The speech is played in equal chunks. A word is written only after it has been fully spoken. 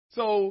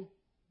So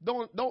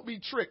don't be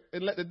tricked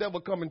and let the devil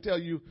come and tell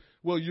you,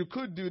 well, you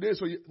could do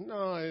this or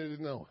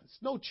no, it's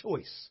no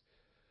choice.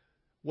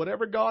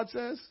 Whatever God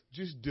says,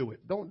 just do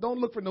it. Don't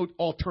look for no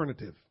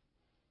alternative.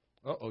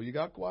 You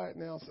got quiet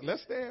now. So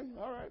let's stand.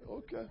 All right,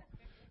 okay.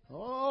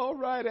 All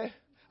righty.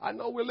 I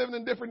know we're living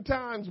in different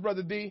times,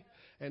 Brother D,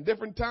 and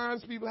different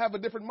times people have a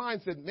different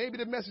mindset. Maybe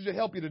the message will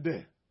help you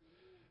today.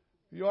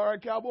 You all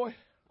right, cowboy?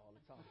 All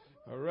the time.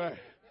 All right.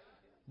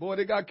 Boy,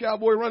 they got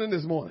cowboy running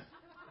this morning.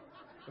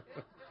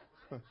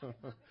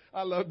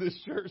 I love this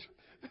church.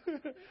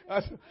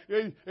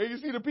 You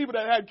see the people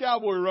that had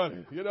cowboy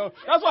running, you know.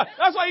 That's why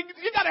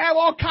you got to have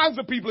all kinds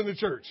of people in the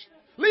church.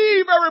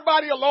 Leave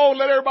everybody alone.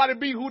 Let everybody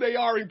be who they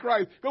are in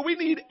Christ. Because we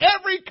need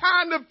every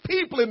kind of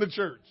people in the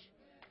church.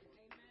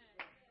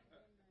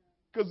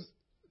 Because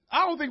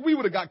I don't think we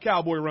would have got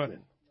cowboy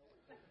running.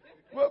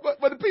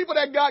 But the people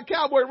that got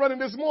cowboy running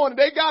this morning,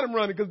 they got him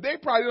running because they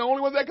probably the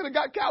only ones that could have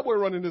got cowboy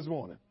running this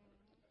morning.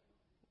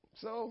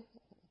 So,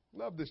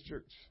 love this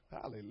church.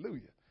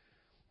 Hallelujah.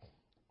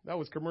 That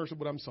was commercial,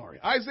 but I'm sorry.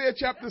 Isaiah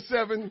chapter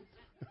 7.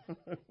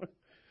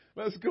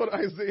 Let's go to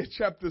Isaiah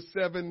chapter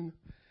 7,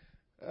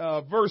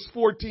 verse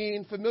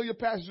 14. Familiar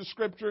passage of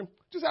scripture.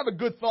 Just have a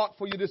good thought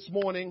for you this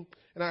morning,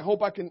 and I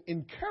hope I can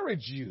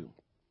encourage you.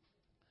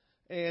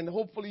 And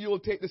hopefully you will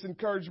take this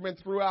encouragement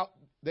throughout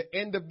the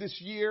end of this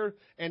year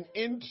and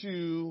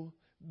into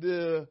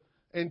the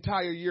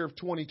entire year of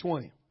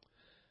 2020.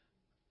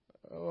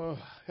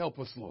 Help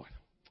us, Lord.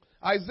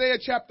 Isaiah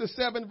chapter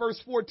 7,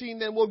 verse 14.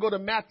 Then we'll go to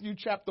Matthew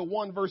chapter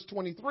 1, verse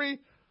 23.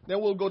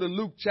 Then we'll go to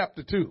Luke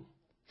chapter 2.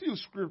 A few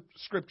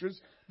scriptures.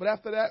 But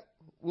after that,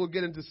 we'll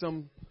get into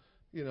some,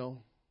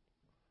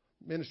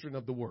 ministering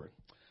of the word.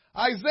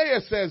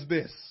 Isaiah says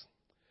this.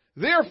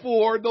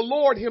 Therefore, the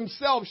Lord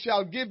himself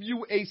shall give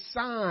you a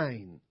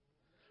sign.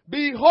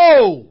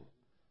 Behold,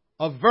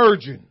 a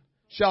virgin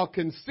shall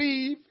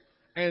conceive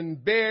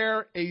and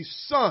bear a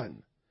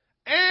son,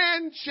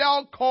 and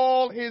shall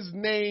call his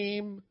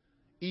name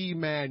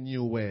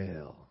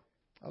Emmanuel.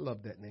 I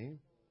love that name.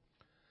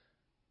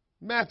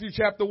 Matthew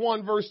chapter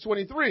 1, verse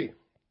 23.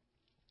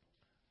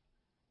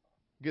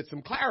 Get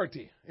some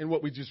clarity in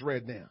what we just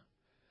read now.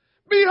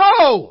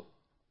 Behold,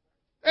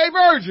 a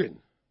virgin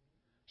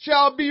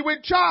shall be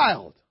with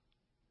child,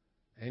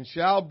 and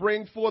shall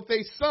bring forth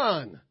a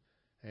son,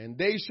 and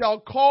they shall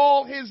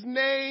call his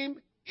name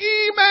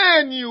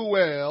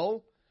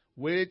Emmanuel,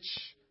 which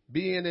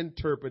being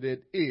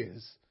interpreted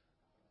is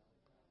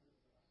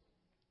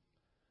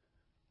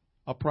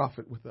a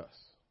prophet with us,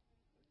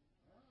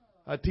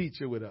 a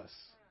teacher with us.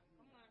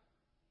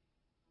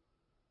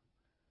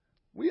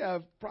 We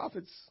have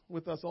prophets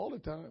with us all the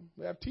time.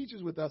 We have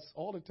teachers with us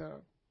all the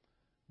time.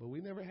 But we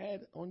never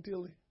had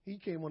until he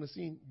came on the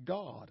scene,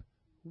 God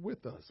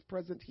with us,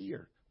 present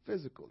here,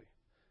 physically.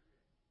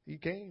 He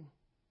came.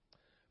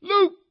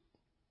 Luke.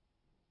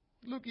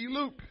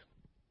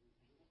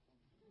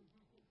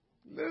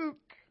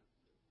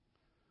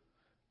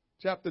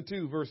 Chapter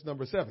 2, verse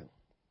number 7.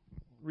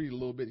 Read a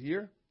little bit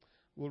here.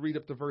 We'll read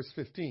up to verse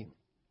 15.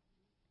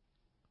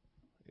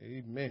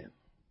 Amen.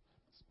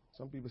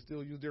 Some people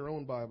still use their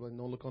own Bible and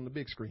don't look on the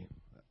big screen.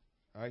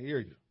 I hear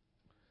you.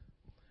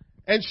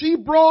 And she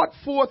brought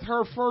forth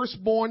her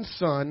firstborn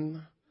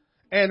son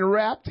and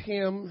wrapped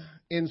him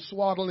in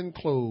swaddling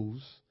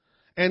clothes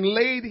and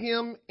laid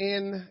him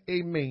in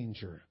a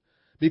manger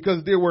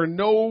because there were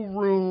no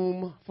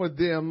room for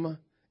them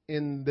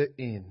in the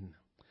inn.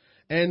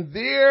 And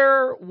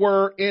there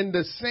were in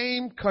the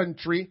same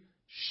country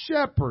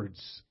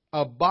shepherds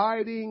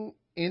abiding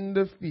in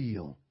the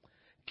field,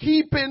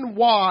 keeping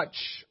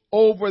watch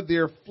over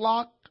their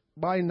flock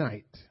by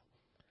night.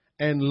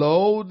 And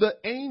lo, the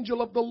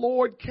angel of the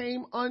Lord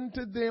came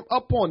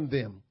upon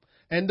them,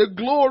 and the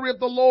glory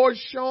of the Lord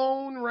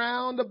shone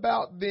round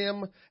about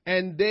them,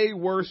 and they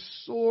were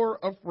sore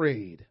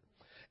afraid.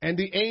 And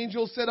the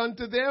angel said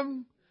unto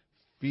them,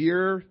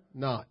 Fear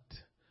not,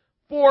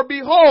 for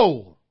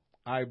behold,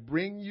 I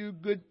bring you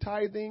good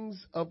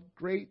tidings of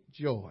great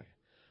joy,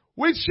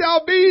 which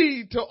shall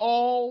be to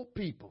all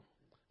people.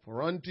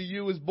 For unto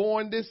you is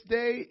born this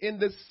day in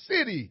the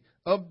city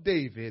of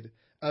David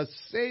a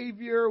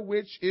Savior,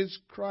 which is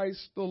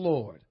Christ the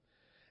Lord.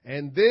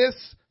 And this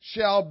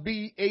shall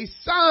be a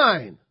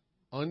sign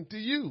unto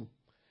you.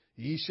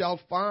 Ye shall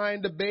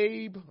find a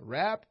babe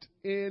wrapped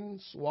in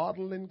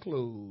swaddling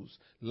clothes,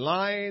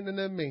 lying in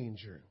a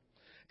manger.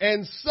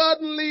 And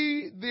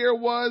suddenly there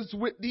was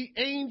with the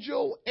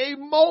angel a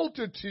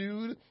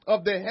multitude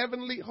of the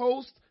heavenly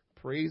host,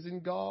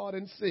 praising God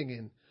and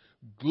singing,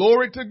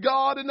 Glory to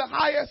God in the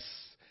highest,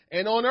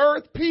 and on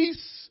earth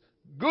peace,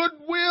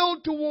 goodwill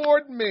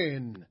toward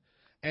men.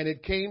 And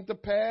it came to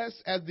pass,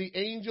 as the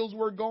angels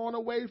were gone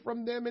away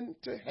from them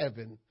into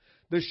heaven,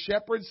 the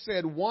shepherds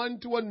said one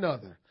to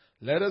another,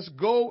 Let us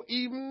go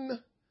even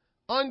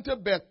unto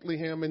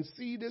Bethlehem and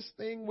see this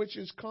thing which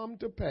is come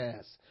to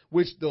pass,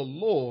 which the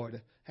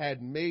Lord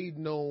had made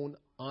known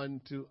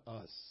unto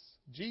us.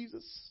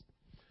 Jesus,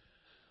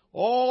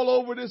 all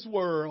over this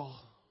world,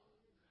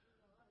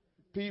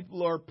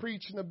 people are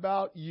preaching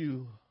about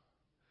you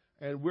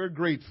And we're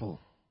grateful.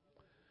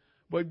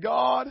 But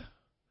God,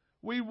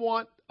 we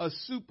want a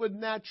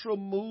supernatural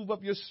move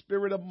of your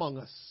Spirit among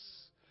us.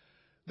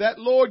 That,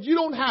 Lord, you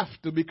don't have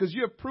to, because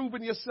you have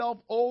proven yourself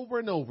over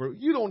and over.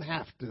 You don't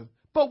have to.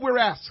 But we're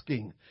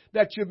asking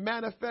that you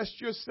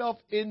manifest yourself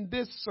in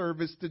this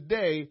service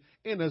today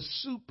in a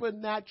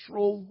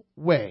supernatural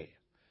way.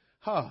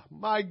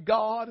 My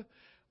God,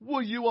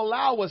 will you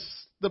allow us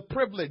the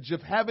privilege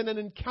of having an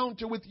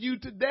encounter with you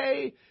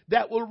today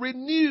that will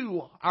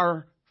renew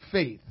our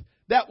faith,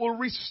 that will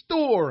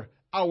restore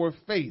our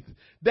faith,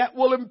 that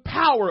will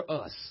empower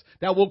us,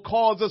 that will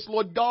cause us,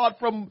 Lord God,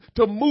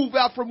 to move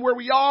out from where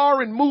we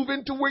are and move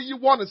into where you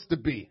want us to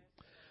be.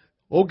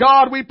 Oh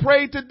God, we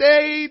pray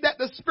today that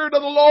the Spirit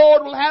of the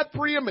Lord will have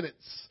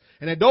preeminence.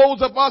 And that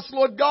those of us,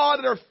 Lord God,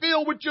 that are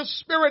filled with your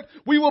Spirit,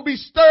 we will be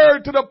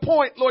stirred to the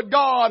point, Lord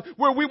God,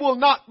 where we will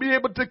not be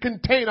able to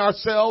contain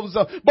ourselves.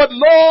 But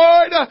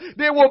Lord,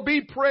 there will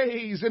be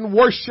praise and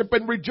worship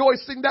and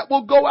rejoicing that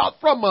will go out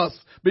from us.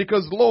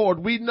 Because Lord,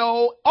 we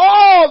know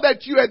all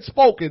that you had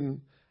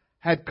spoken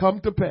had come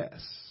to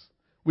pass.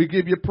 We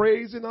give you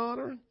praise and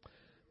honor.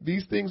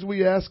 These things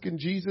we ask in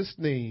Jesus'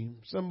 name.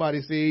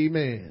 Somebody say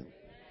amen.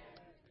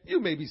 You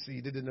may be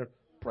seated in the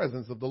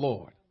presence of the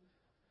Lord.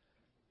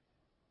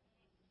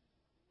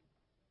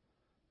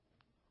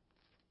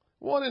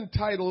 I want to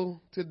entitle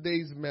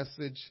today's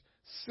message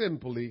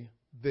simply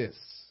this.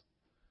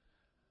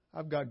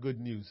 I've got good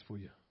news for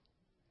you.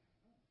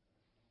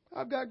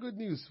 I've got good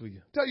news for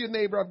you. Tell your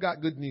neighbor, I've got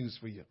good news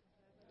for you.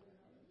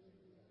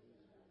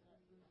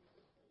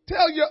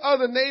 Tell your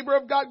other neighbor,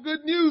 I've got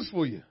good news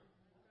for you.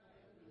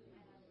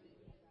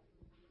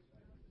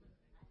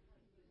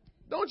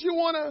 Don't you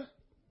want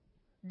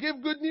to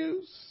give good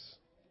news?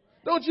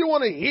 Don't you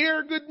want to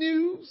hear good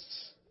news?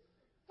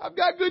 I've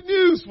got good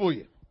news for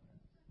you.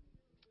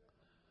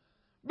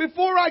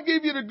 Before I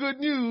give you the good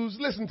news,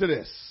 listen to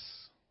this.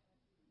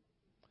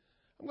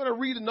 I'm going to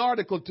read an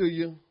article to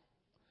you,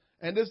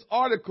 and this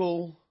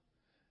article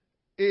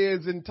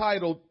is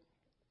entitled,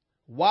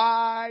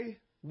 Why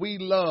We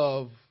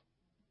Love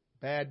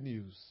Bad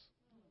News.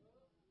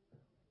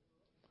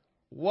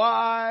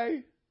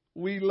 Why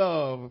We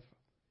Love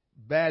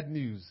Bad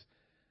News.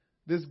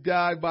 This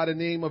guy by the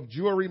name of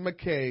Jory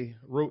McKay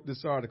wrote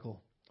this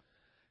article.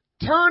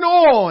 Turn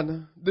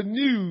on the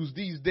news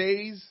these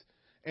days,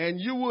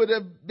 and you would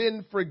have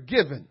been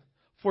forgiven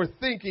for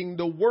thinking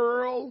the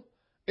world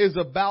is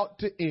about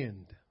to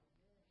end.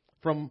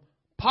 From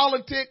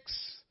politics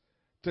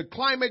to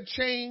climate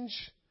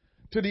change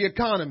to the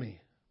economy.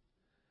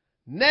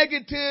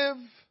 Negative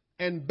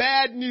and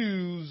bad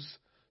news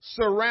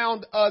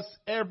surround us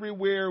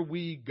everywhere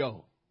we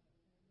go.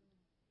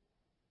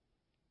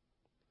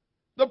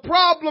 The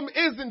problem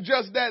isn't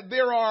just that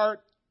there are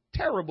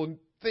terrible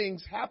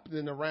things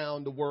happening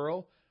around the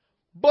world,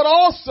 but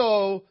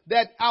also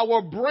that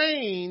our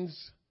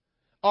brains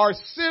are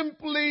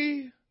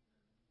simply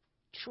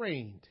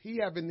trained. He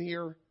have in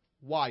here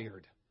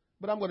wired,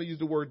 but I'm going to use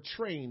the word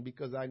trained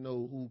because I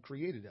know who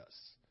created us,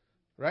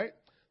 right?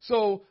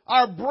 So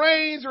our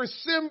brains are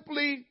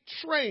simply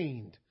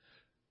trained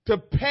to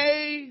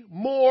pay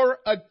more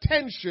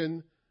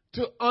attention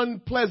to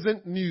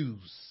unpleasant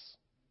news.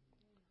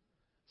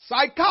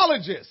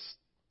 Psychologists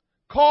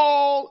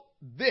call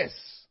this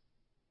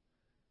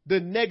the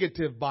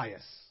negative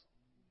bias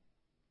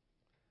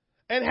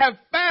and have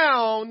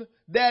found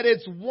that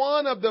it's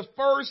one of the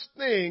first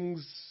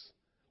things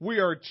we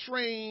are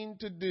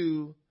trained to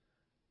do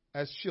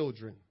as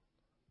children.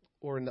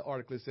 Or in the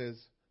article it says,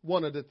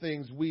 one of the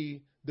things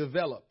we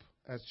develop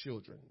as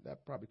children.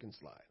 That probably can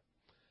slide.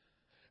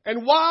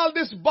 And while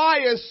this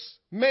bias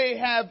may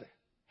have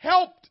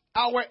helped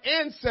our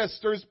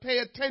ancestors pay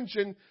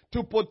attention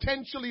to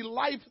potentially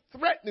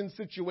life-threatening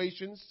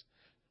situations,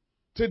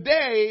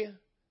 today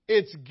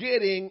it's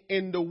getting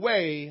in the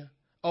way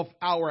of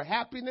our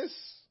happiness,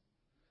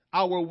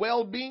 our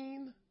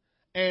well-being,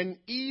 and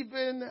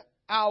even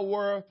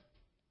our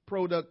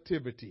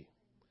productivity.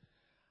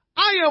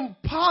 I am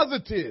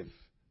positive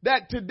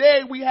that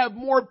today we have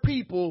more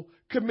people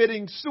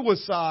committing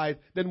suicide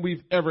than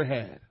we've ever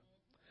had.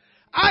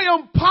 I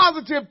am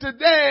positive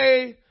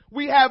today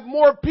we have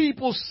more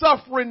people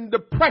suffering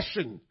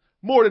depression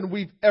more than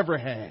we've ever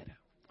had.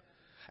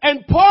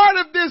 And part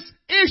of this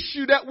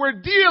issue that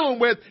we're dealing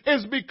with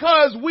is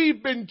because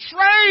we've been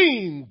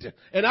trained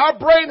and our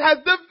brain has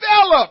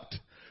developed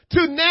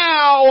to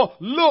now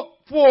look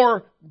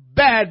for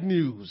bad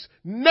news,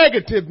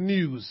 negative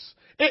news.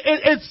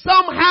 It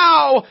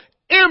somehow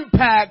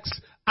impacts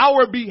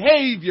our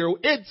behavior.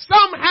 It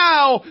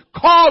somehow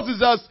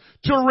causes us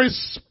to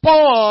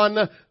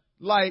respond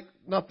like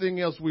nothing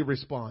else we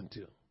respond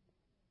to.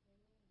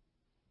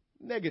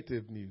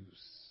 Negative news,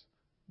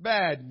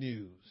 bad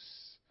news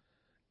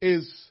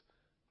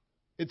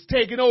it's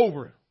taken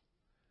over.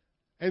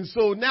 And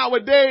so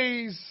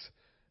nowadays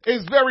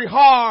it's very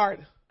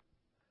hard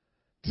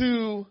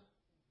to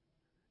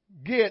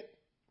get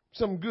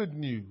some good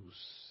news.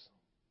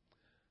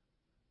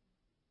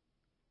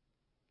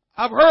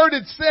 I've heard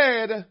it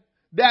said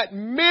that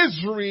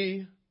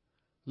misery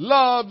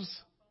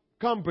loves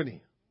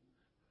company.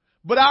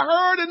 But I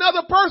heard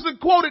another person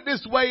quote it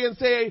this way and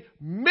say,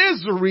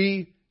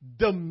 misery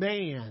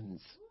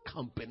demands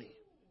company.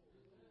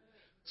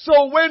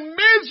 So when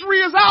misery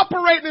is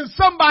operating in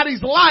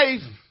somebody's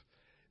life,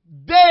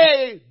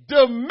 they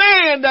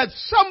demand that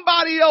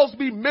somebody else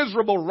be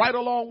miserable right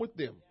along with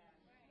them.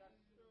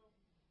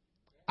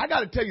 I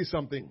got to tell you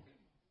something.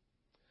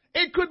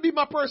 It could be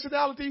my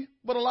personality,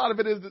 but a lot of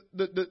it is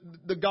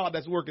the God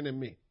that's working in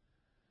me.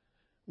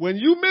 When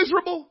you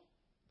miserable,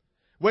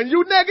 when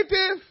you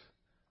negative,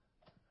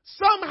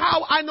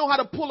 somehow I know how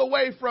to pull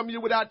away from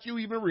you without you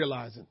even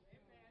realizing.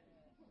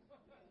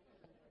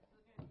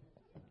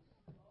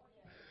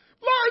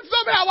 Lord,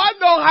 somehow I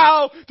know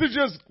how to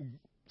just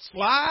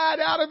slide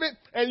out of it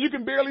and you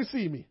can barely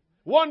see me.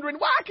 Wondering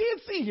why I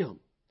can't see him.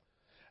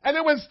 And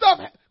then when stuff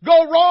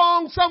go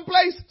wrong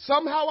someplace,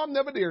 somehow I'm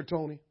never there,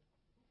 Tony.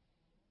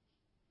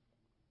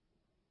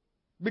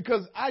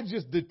 Because I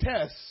just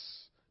detest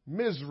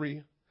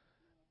misery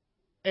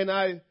and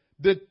I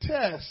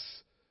detest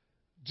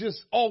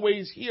just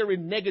always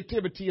hearing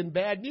negativity and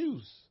bad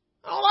news.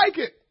 I don't like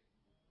it.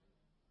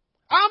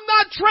 I'm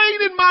not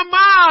training my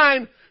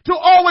mind to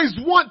always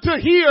want to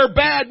hear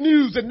bad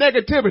news and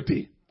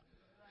negativity.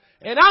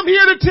 And I'm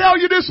here to tell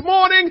you this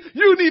morning,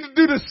 you need to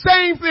do the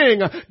same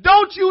thing.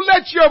 Don't you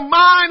let your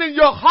mind and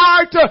your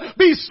heart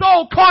be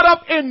so caught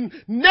up in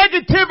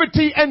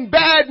negativity and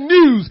bad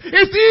news.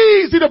 It's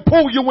easy to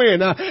pull you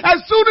in. As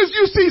soon as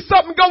you see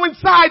something going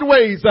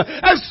sideways,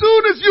 as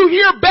soon as you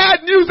hear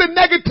bad news and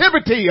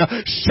negativity,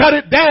 shut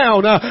it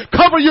down,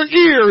 cover your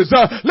ears,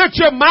 let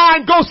your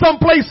mind go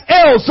someplace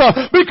else,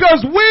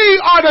 because we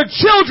are the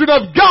children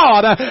of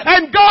God,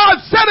 and God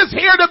set us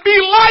here to be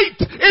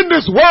light in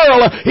this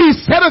world. He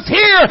set us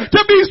here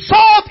to be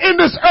salt in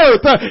this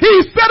earth. He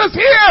set us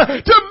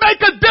here to make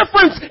a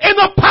difference in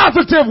a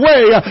positive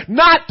way,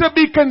 not to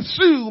be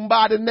consumed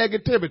by the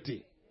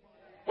negativity.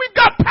 We've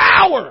got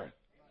power.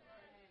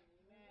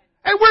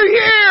 And we're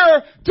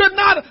here to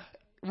not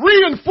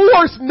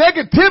reinforce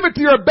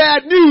negativity or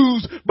bad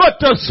news, but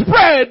to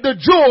spread the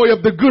joy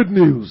of the good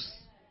news.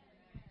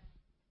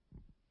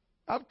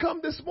 I've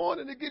come this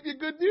morning to give you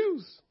good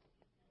news.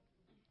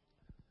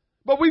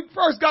 But we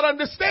first got to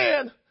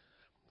understand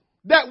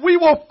that we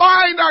will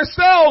find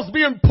ourselves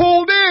being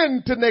pulled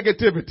into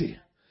negativity.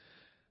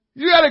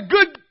 You had a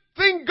good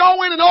thing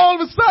going and all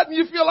of a sudden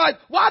you feel like,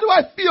 why do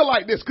I feel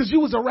like this? Because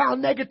you was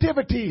around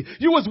negativity.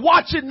 You was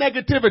watching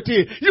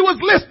negativity. You was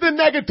listening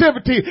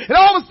negativity. And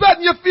all of a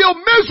sudden you feel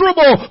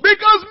miserable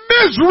because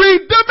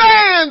misery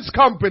demands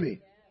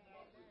company.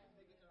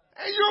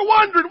 And you're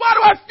wondering, why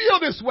do I feel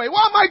this way?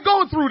 Why am I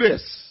going through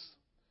this?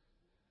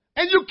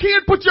 And you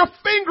can't put your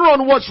finger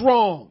on what's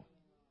wrong.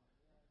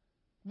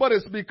 But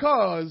it's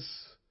because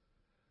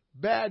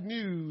bad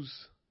news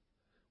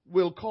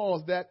will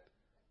cause that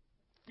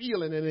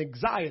feeling and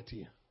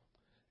anxiety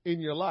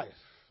in your life.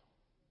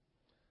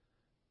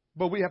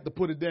 But we have to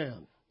put it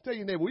down. Tell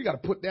your neighbor, we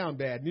got to put down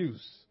bad news.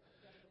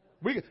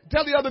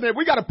 Tell the other neighbor,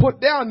 we got to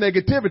put down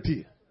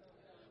negativity.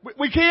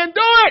 We can't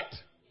do it.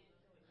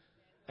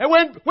 And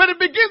when it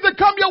begins to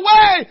come your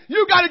way,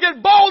 you got to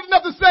get bold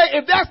enough to say,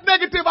 if that's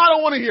negative, I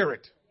don't want to hear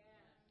it.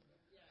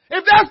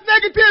 If that's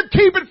negative,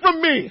 keep it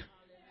from me.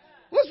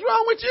 What's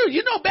wrong with you?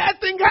 You know bad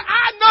things.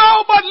 I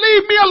know, but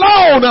leave me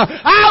alone.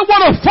 I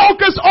want to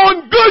focus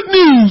on good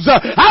news.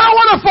 I don't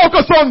want to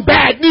focus on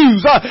bad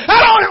news. I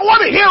don't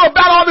want to hear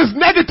about all this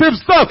negative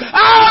stuff.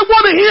 I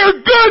want to hear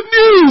good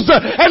news.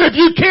 And if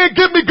you can't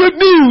give me good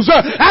news,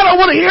 I don't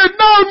want to hear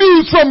no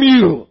news from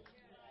you.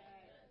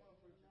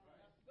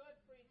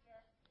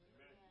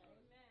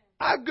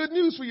 I have good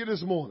news for you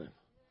this morning.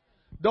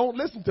 Don't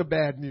listen to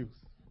bad news.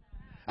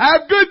 I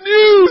have good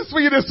news for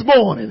you this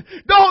morning.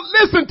 Don't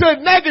listen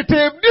to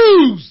negative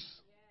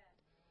news.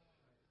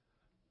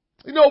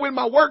 You know, in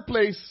my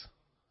workplace,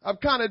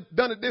 I've kind of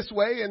done it this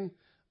way, and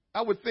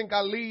I would think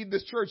I lead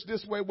this church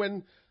this way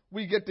when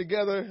we get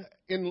together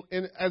in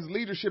as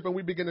leadership and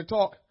we begin to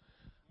talk.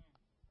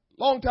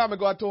 Long time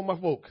ago, I told my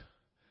folk,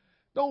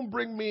 don't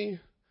bring me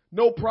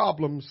no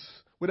problems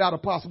without a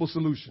possible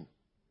solution.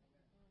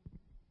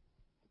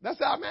 That's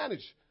how I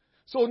manage.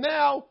 So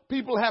now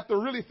people have to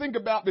really think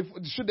about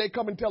should they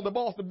come and tell the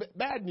boss the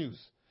bad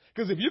news.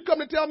 Because if you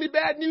come and tell me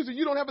bad news and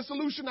you don't have a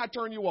solution, I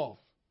turn you off.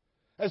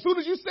 As soon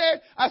as you say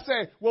it, I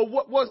say, well,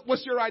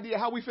 what's your idea?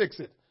 How we fix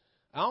it?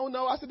 I don't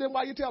know. I said, then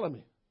why are you telling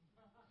me?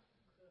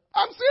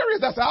 I'm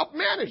serious. That's how I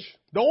manage.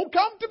 Don't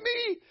come to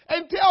me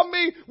and tell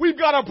me we've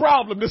got a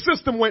problem. The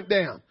system went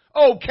down.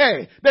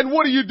 Okay. Then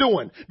what are you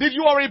doing? Did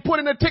you already put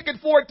in a ticket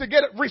for it to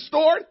get it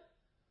restored?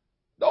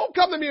 Don't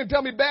come to me and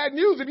tell me bad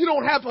news if you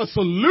don't have a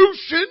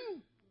solution.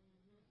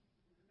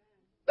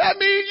 That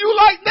means you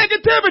like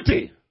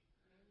negativity.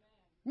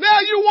 Now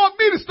you want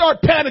me to start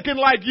panicking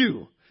like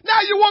you. Now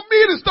you want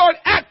me to start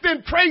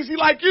acting crazy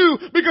like you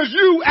because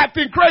you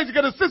acting crazy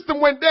because the system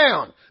went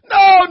down.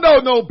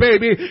 No,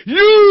 baby.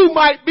 You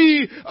might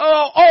be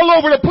all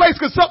over the place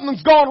because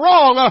something's gone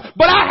wrong,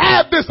 but I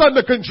have this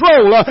under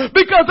control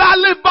because I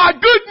live by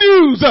good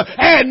news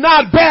and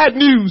not bad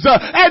news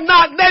and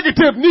not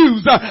negative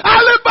news.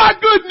 I live by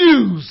good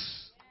news.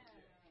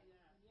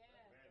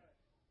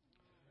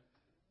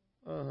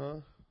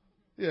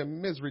 Yeah,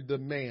 misery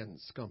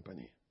demands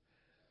company.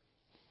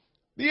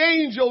 The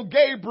angel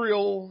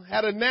Gabriel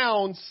had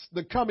announced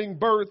the coming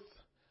birth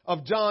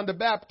of John the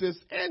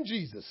Baptist and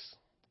Jesus.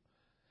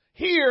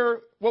 Here,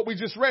 what we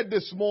just read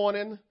this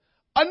morning,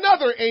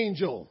 another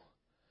angel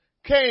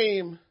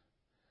came,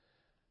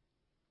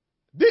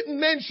 didn't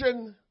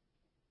mention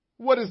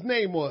what his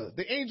name was.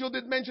 The angel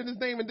didn't mention his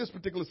name in this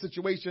particular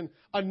situation,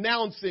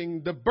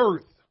 announcing the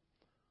birth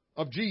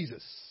of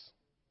Jesus.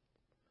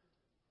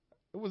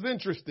 It was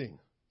interesting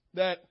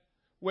that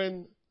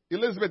when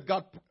Elizabeth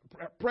got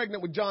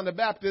pregnant with John the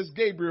Baptist,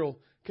 Gabriel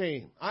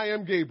came. I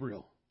am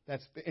Gabriel.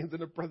 That stands in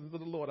the presence of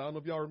the Lord. I don't know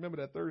if y'all remember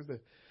that Thursday.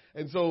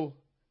 And so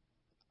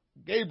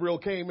Gabriel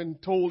came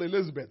and told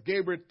Elizabeth.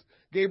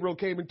 Gabriel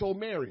came and told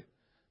Mary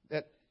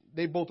that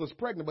they both was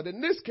pregnant. But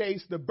in this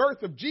case, the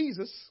birth of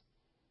Jesus,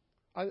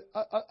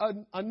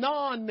 a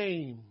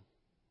non-name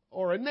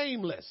or a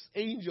nameless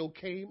angel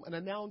came and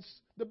announced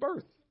the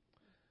birth.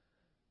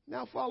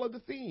 Now follow the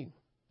theme,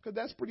 because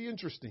that's pretty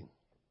interesting.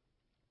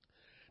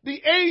 The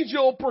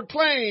angel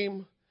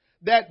proclaimed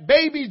that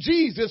baby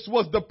Jesus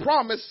was the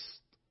promised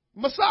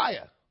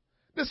Messiah,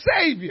 the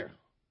Savior.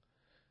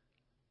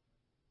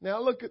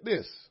 Now look at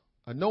this.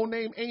 A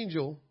no-name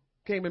angel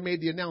came and made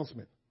the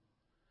announcement.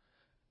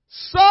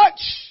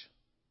 Such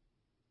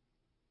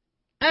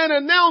an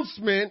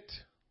announcement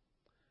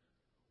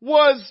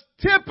was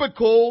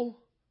typical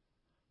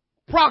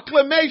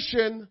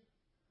proclamation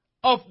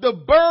of the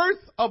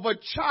birth of a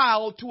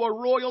child to a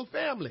royal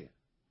family.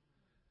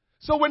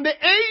 So when the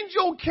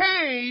angel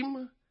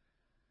came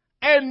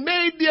and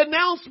made the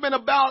announcement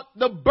about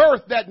the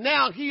birth that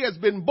now he has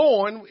been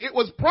born, it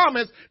was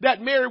promised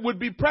that Mary would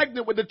be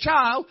pregnant with the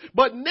child,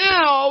 but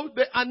now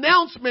the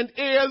announcement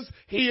is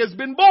he has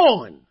been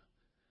born.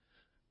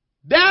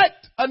 That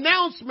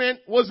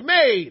announcement was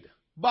made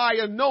by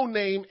a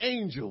no-name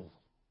angel.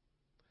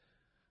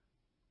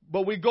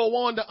 But we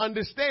go on to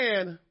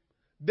understand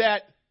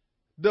that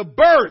the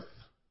birth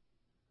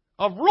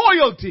of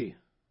royalty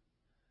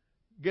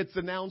gets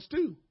announced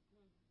too.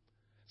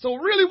 So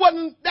it really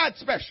wasn't that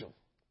special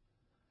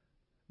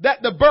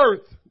that the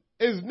birth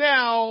is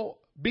now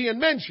being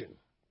mentioned.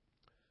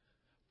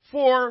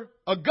 For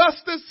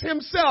Augustus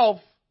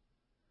himself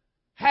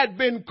had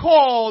been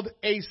called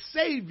a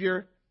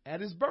savior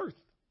at his birth.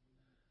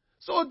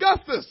 So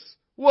Augustus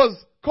was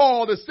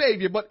called a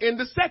savior, but in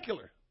the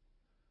secular.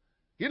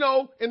 You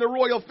know, in the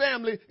royal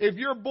family, if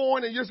you're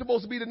born and you're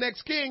supposed to be the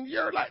next king,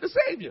 you're like the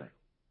savior.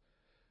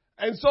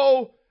 And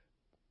so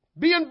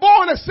being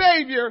born a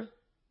savior,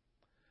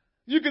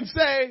 you can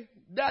say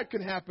that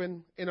can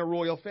happen in a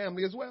royal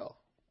family as well.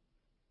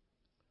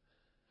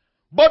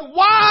 But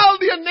while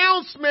the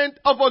announcement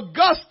of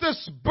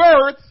Augustus'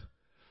 birth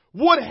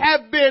would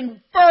have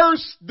been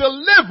first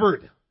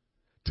delivered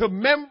to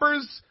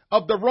members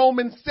of the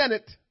Roman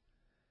Senate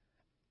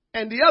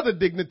and the other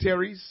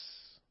dignitaries,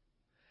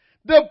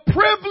 the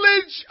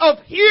privilege of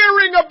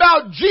hearing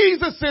about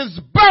Jesus'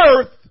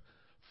 birth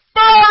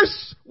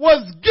first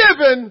was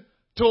given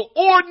to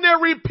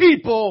ordinary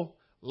people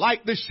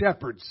like the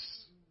shepherds.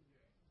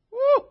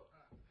 Woo.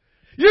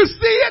 You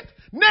see it?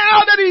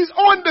 Now that he's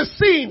on the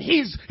scene,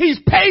 he's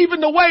paving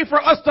the way for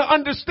us to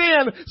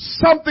understand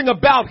something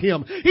about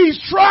him.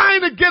 He's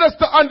trying to get us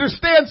to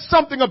understand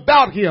something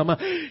about him.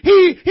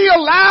 He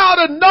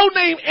allowed a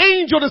no-name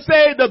angel to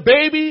say the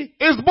baby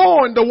is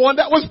born, the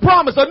one that was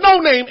promised, a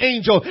no-name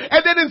angel.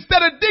 And then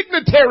instead of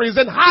dignitaries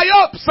and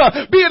high-ups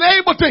being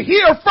able to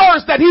hear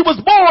first that he was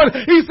born,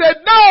 he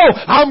said,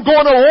 no, I'm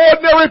going to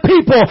ordinary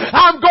people.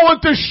 I'm going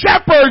to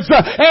shepherds,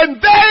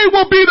 and they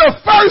will be the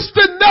first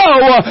to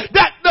know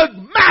that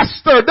the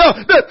Master,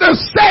 the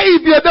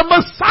Savior, the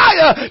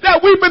Messiah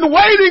that we've been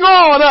waiting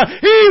on,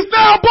 he's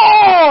now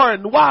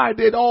born. Why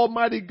did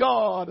Almighty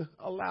God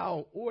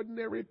allow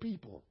ordinary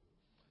people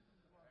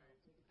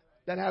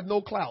that have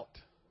no clout?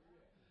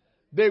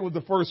 They were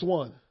the first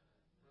one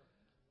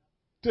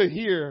to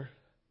hear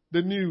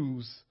the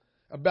news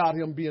about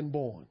him being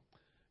born.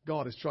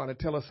 God is trying to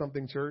tell us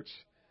something, church.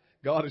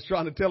 God is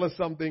trying to tell us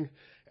something.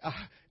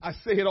 I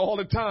say it all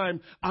the time.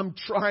 I'm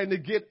trying to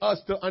get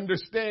us to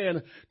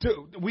understand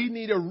we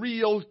need a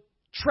real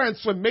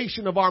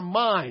transformation of our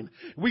mind.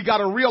 We got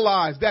to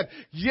realize that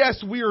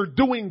yes, we are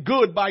doing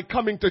good by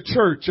coming to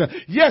church.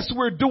 Yes,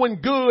 we're doing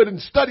good and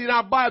studying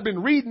our Bible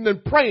and reading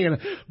and praying,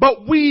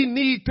 but we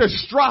need to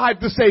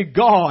strive to say,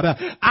 God,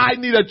 I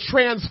need a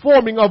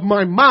transforming of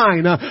my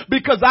mind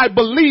because I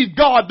believe,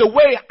 God, the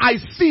way I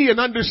see and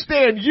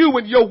understand you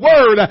and your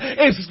word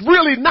is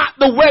really not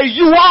the way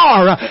you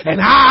are. And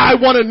I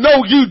want to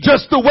know you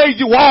just the way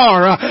you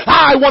are.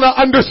 I want to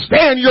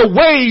understand your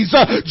ways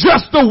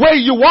just the way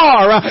you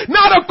are.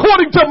 not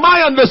according to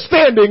my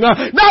understanding,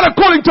 not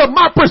according to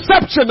my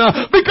perception,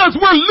 because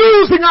we're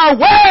losing our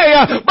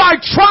way by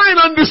trying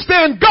to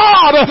understand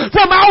God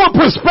from our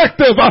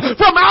perspective,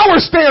 from our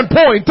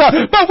standpoint.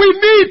 But we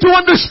need to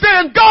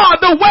understand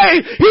God the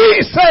way He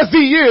says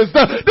He is,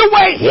 the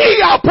way He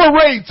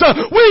operates.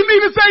 We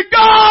need to say,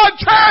 God,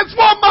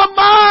 transform my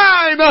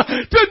mind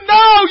to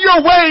know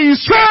your ways.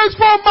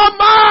 Transform my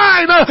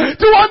mind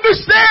to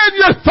understand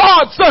your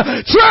thoughts.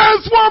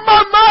 Transform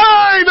my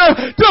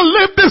mind to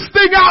live this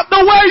thing out the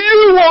way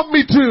you want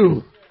me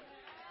to.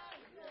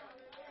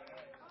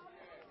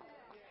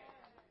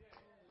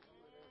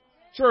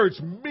 Church,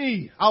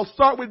 me. I'll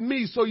start with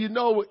me so you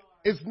know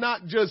it's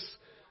not just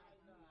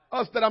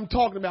us that I'm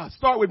talking about.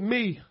 Start with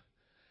me.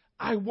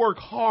 I work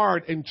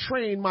hard and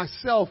train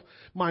myself,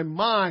 my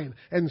mind,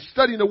 and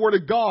studying the Word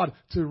of God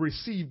to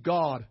receive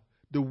God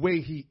the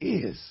way He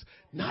is.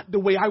 Not the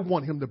way I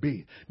want Him to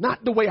be.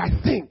 Not the way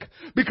I think.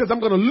 Because I'm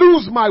going to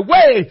lose my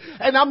way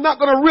and I'm not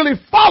going to really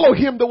follow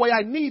Him the way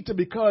I need to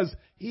because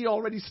He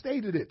already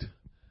stated it.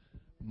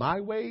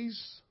 My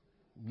ways,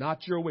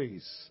 not your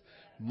ways.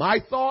 My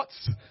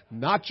thoughts,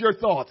 not your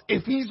thoughts.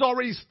 If He's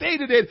already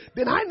stated it,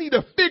 then I need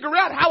to figure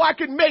out how I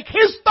can make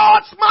His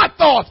thoughts my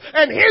thoughts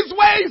and His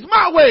ways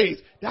my ways.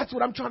 That's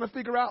what I'm trying to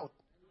figure out.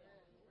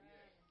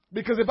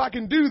 Because if I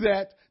can do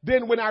that,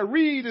 then when I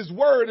read His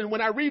Word and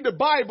when I read the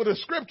Bible, the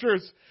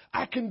Scriptures,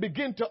 I can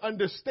begin to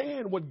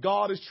understand what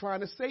God is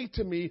trying to say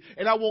to me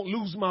and I won't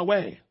lose my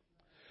way.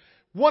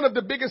 One of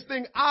the biggest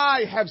things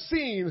I have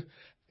seen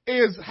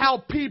is how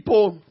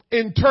people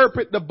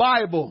interpret the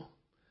Bible.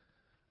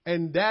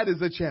 And that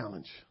is a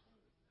challenge.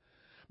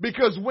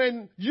 Because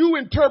when you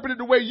interpret it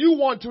the way you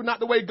want to, not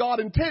the way God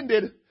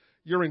intended,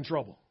 you're in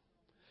trouble.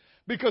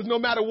 Because no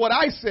matter what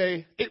I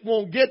say, it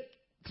won't get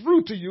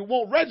through to you,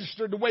 won't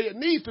register the way it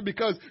needs to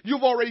because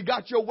you've already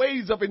got your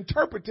ways of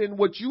interpreting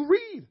what you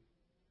read.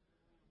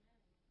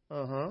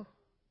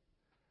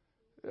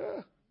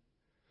 Yeah.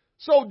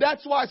 So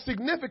that's why it's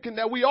significant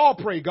that we all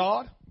pray,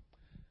 God,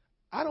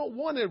 I don't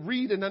want to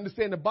read and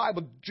understand the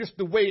Bible just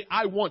the way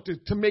I want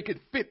to make it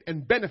fit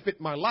and benefit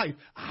my life.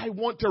 I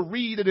want to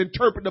read and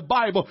interpret the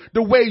Bible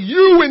the way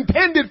you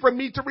intended for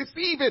me to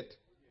receive it.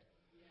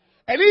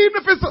 And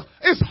even if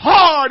it's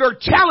hard or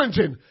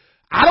challenging,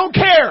 I don't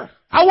care.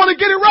 I want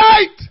to get it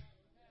right.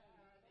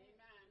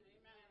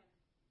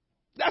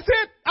 That's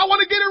it. I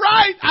want to get it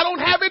right. I don't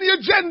have any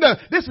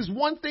agenda. This is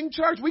one thing,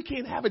 church. We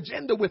can't have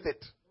agenda with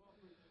it.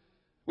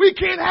 We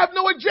can't have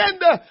no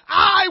agenda.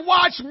 I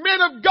watch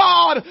men of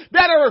God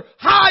that are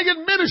high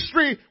in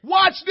ministry,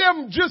 watch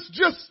them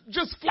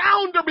just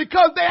flounder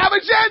because they have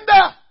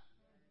agenda.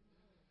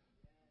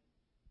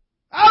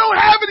 I don't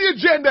have any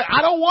agenda.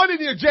 I don't want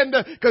any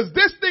agenda because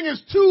this thing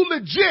is too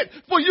legit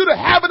for you to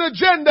have an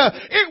agenda.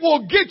 It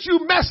will get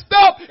you messed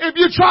up if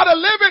you try to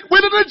live it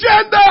with an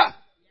agenda.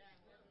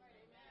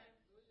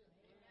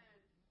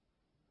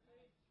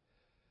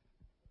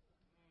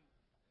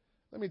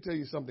 Let me tell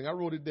you something. I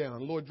wrote it down.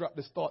 The Lord dropped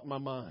this thought in my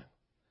mind.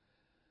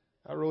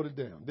 I wrote it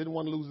down. Didn't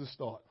want to lose this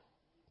thought.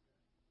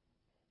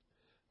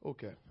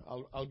 Okay.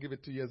 I'll give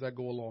it to you as I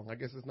go along. I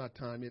guess it's not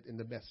time yet in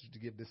the message to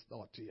give this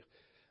thought to you.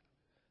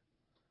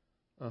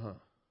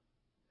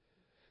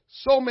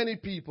 So many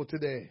people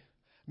today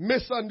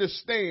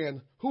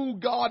misunderstand who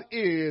God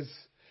is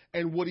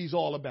and what He's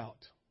all about.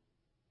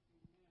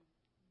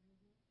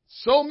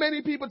 So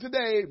many people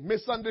today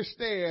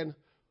misunderstand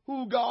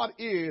who God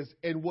is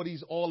and what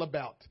He's all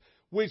about.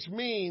 Which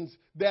means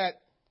that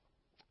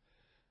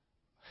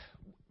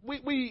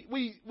we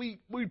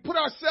put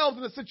ourselves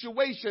in a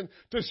situation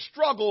to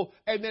struggle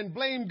and then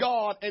blame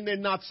God and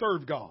then not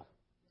serve God.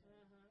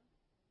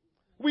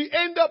 We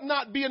end up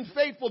not being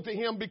faithful to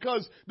Him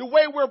because the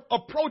way we're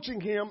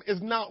approaching Him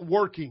is not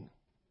working.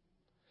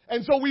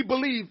 And so we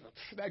believe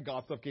that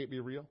God stuff can't be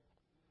real.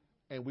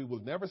 And we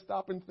will never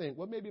stop and think,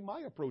 well, maybe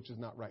my approach is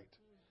not right.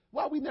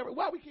 Why we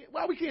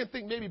can't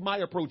think maybe my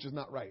approach is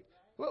not right?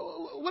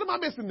 What am I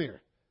missing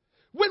there?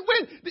 When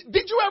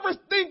did you ever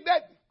think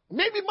that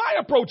maybe my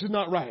approach is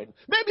not right?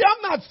 Maybe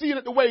I'm not seeing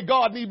it the way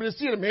God needs me to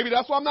see it. Maybe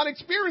that's why I'm not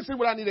experiencing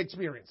what I need to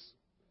experience.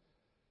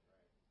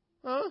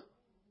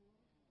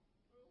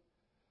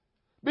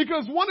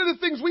 Because one of the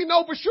things we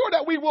know for sure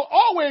that we will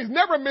always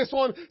never miss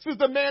on,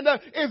 Sister Amanda,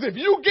 is if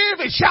you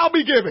give, it shall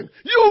be given.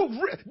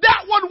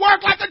 That one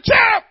worked like a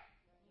champ.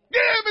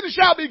 Give and it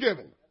shall be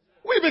given.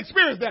 We've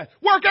experienced that.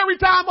 Work every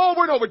time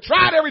over and over.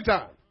 Tried every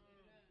time.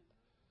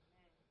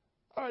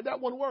 All right, that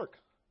one worked.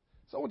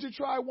 So I want you to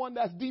try one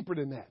that's deeper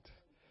than that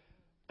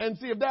and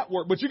see if that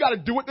works. But you got to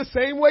do it the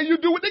same way you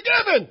do with the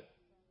giving.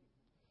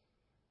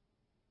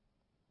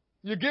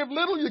 You give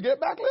little, you get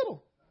back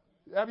little.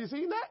 Have you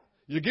seen that?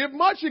 You give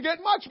much, you get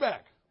much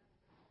back.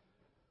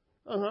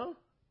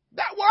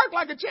 That worked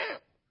like a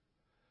champ.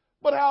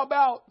 But how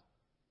about,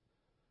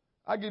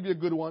 I'll give you a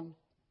good one.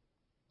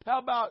 How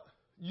about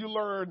you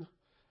learn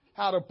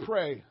how to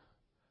pray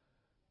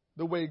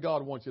the way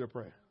God wants you to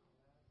pray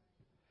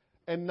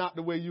and not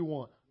the way you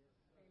want?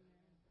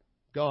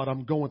 God,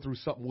 I'm going through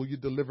something. Will you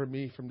deliver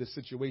me from this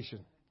situation?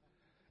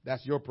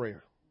 That's your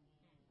prayer.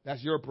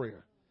 That's your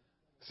prayer.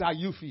 It's how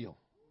you feel.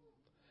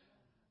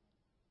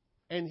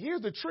 And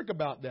here's the trick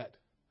about that.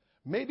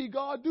 Maybe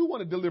God do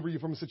want to deliver you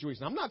from a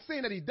situation. I'm not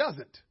saying that he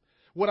doesn't.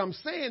 What I'm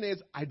saying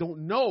is I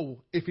don't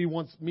know if he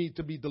wants me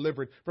to be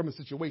delivered from a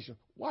situation.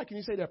 Why can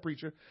you say that,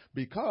 preacher?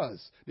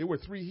 Because there were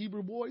 3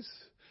 Hebrew boys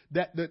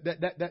that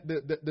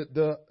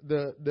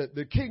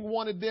the king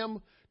wanted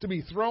them to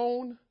be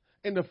thrown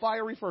in the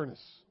fiery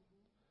furnace.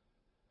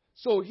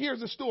 So here's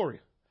the story.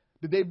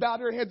 Did they bow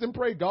their heads and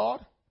pray,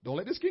 God, don't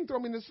let this king throw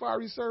me in this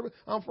fiery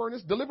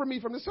furnace. Deliver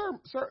me from this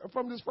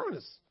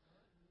furnace.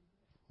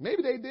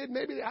 Maybe they did.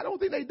 I don't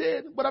think they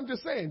did. But I'm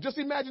just saying, just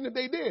imagine if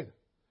they did.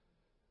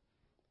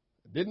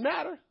 It didn't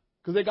matter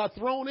because they got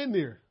thrown in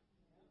there.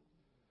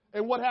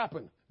 And what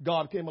happened?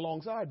 God came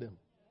alongside them.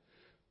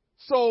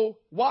 So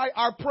why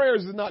our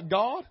prayers is not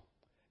God?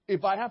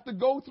 If I have to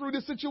go through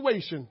this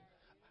situation,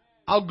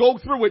 I'll go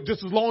through it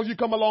just as long as you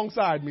come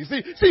alongside me. See,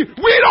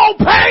 we don't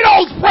pray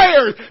those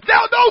prayers.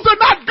 Those are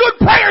not good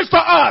prayers to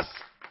us.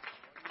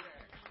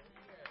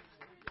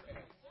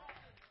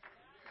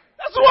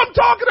 That's what I'm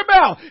talking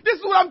about. This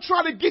is what I'm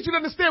trying to get you to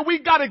understand. We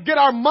got to get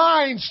our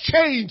minds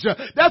changed.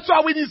 That's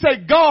why we need to say,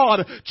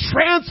 God,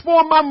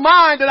 transform my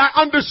mind that I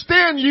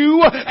understand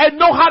you and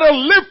know how to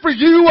live for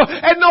you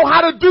and know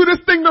how to do this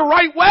thing the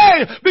right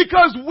way,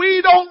 because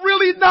we don't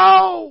really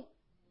know.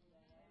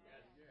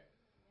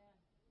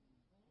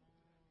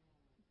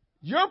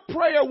 Your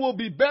prayer will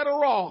be better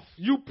off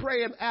you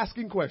praying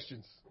asking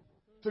questions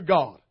to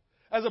God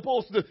as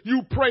opposed to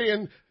you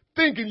praying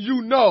thinking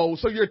you know,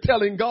 so you're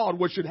telling God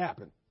what should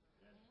happen.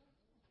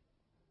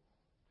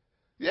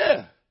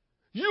 Yeah.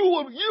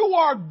 You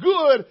are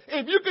good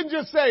if you can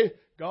just say,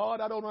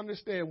 God, I don't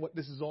understand what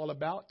this is all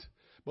about,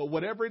 but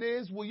whatever it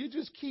is, will you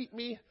just keep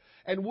me?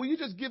 And will you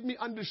just give me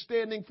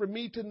understanding for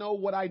me to know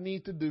what I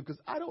need to do?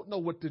 Because I don't know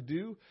what to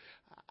do.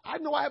 I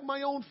know I have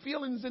my own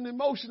feelings and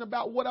emotion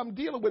about what I'm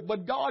dealing with,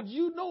 but God,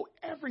 you know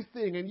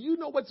everything and you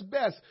know what's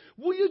best.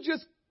 Will you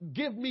just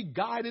give me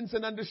guidance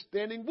and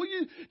understanding? Will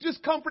you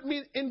just comfort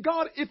me? And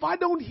God, if I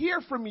don't hear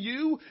from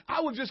you,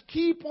 I will just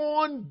keep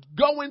on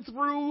going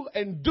through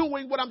and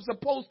doing what I'm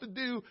supposed to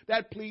do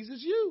that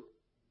pleases you.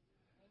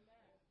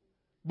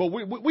 But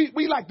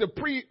we like to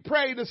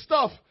pray the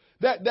stuff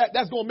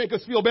that's going to make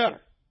us feel better.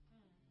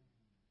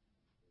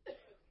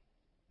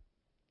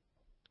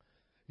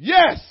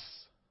 Yes,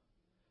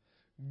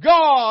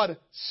 God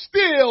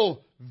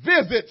still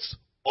visits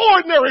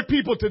ordinary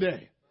people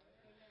today.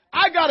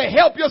 I got to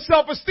help your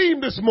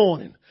self-esteem this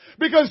morning,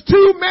 because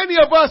too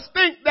many of us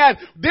think that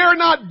they're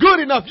not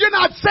good enough. You're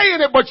not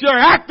saying it, but you're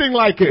acting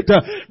like it.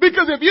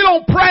 Because if you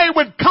don't pray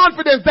with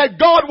confidence that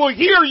God will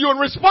hear you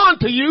and respond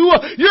to you,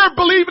 you're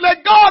believing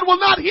that God will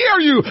not hear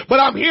you.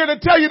 But I'm here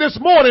to tell you this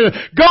morning,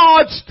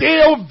 God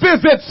still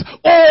visits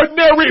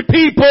ordinary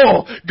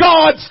people.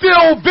 God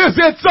still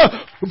visits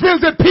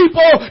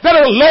people that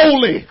are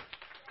lowly.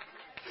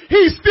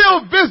 He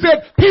still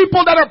visits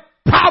people that are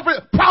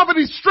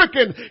poverty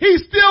stricken. He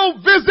still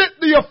visits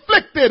the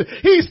afflicted.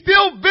 He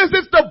still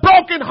visits the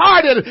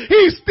brokenhearted.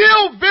 He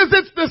still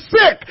visits the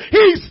sick.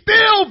 He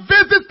still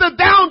visits the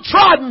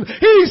downtrodden.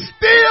 He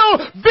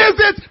still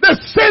visits the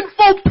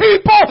sinful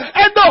people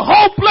and the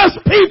hopeless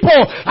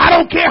people. I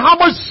don't care how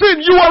much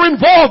sin you are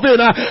involved in.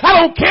 I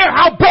don't care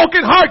how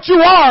broken heart you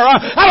are.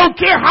 I don't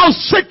care how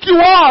sick you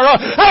are.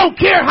 I don't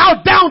care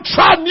how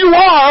downtrodden you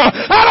are.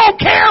 I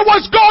don't care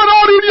what's going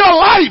on in your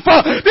life.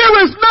 There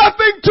is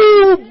nothing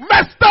too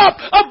messed up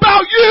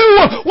about you.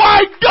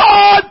 Why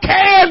God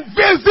can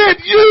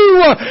visit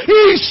you.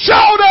 He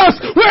showed us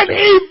when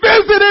he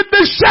visited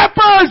the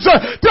shepherds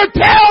to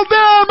tell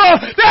them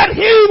that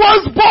he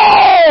was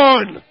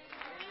born.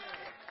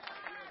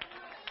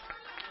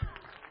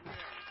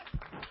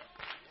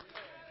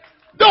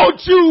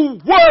 Don't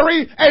you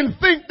worry and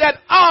think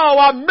that, oh,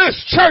 I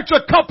missed church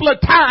a couple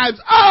of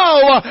times.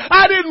 Oh,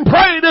 I didn't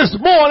pray this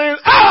morning.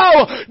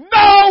 Oh,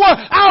 no,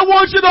 I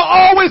want you to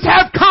always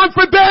have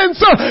confidence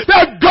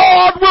that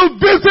God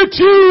will visit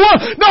you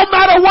no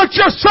matter what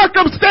your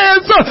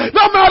circumstance,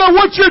 no matter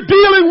what you're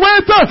dealing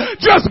with.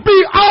 Just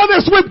be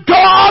honest with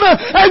God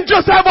and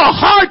just have a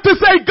heart to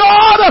say,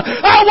 God,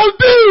 I will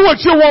do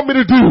what you want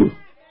me to do.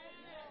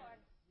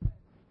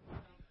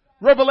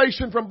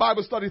 Revelation from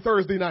Bible study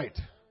Thursday night.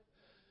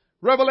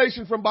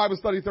 Revelation from Bible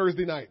study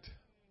Thursday night.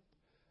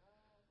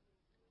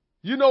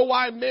 You know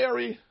why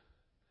Mary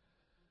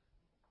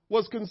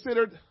was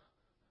considered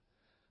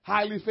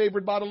highly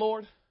favored by the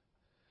Lord?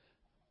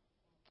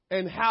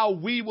 And how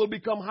we will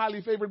become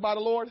highly favored by the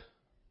Lord?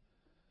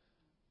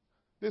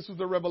 This was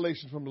the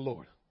revelation from the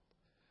Lord.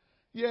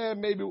 Yeah,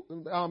 maybe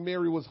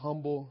Mary was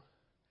humble.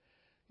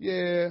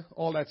 Yeah,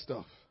 all that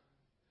stuff.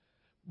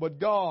 But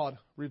God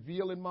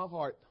revealed in my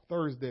heart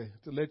Thursday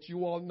to let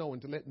you all know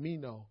and to let me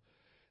know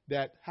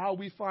that how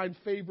we find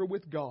favor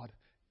with God,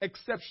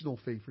 exceptional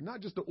favor,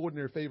 not just the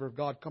ordinary favor of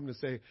God come to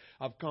say,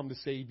 I've come to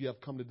save you, I've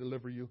come to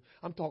deliver you.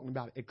 I'm talking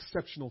about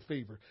exceptional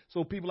favor.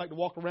 So people like to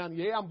walk around,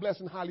 yeah, I'm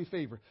blessed and highly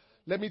favored.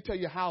 Let me tell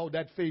you how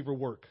that favor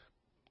works.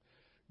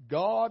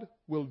 God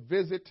will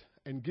visit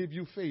and give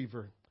you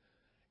favor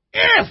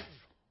if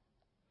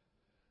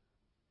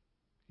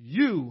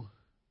you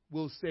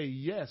will say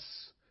yes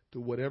to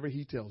whatever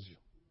he tells you.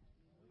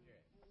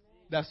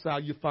 That's how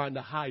you find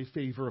the high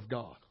favor of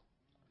God.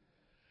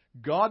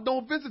 God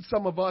don't visit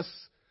some of us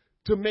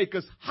to make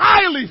us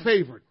highly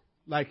favored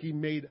like he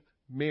made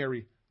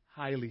Mary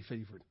highly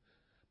favored.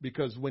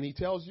 Because when he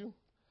tells you,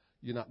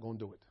 you're not going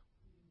to do it.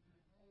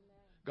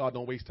 God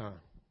don't waste time.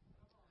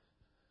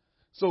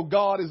 So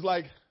God is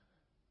like,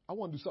 I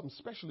want to do something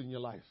special in your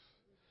life.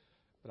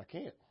 But I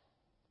can't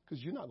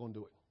because you're not going to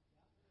do it.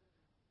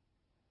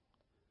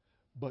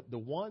 But the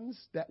ones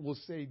that will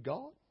say,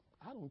 God,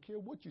 I don't care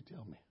what you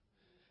tell me.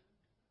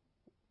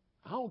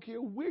 I don't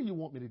care where you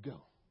want me to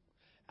go.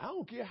 I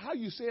don't care how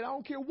you say it. I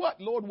don't care what,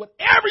 Lord,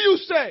 whatever you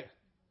say,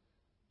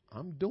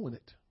 I'm doing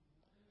it.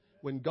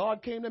 When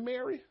God came to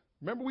Mary,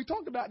 remember we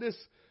talked about this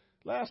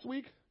last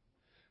week?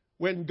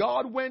 When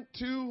God went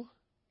to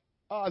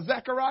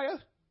Zechariah,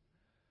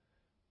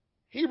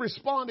 he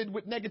responded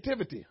with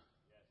negativity.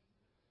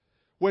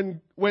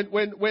 When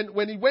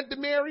he went to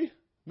Mary,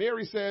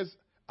 Mary says,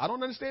 I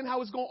don't understand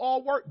how it's going to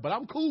all work, but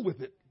I'm cool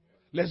with it.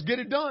 Let's get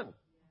it done.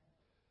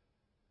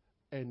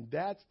 And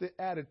that's the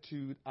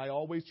attitude I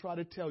always try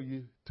to tell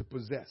you to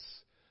possess.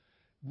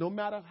 No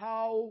matter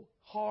how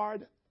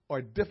hard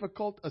or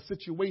difficult a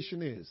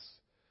situation is,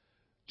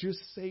 just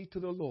say to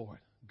the Lord,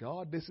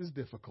 God, this is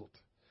difficult.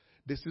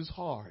 This is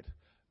hard.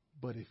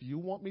 But if you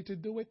want me to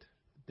do it,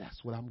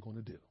 that's what I'm going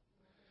to do.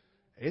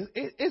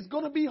 It's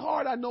going to be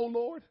hard, I know,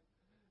 Lord.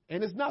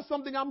 And it's not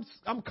something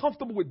I'm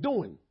comfortable with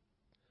doing.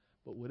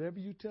 But whatever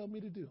you tell me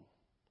to do,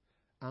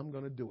 I'm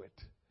going to do it.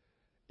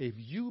 If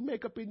you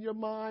make up in your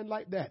mind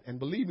like that, and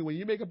believe me, when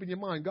you make up in your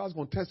mind, God's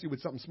going to test you with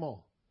something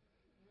small.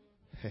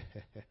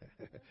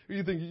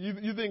 you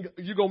think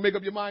you're going to make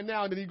up your mind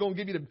now and then he's going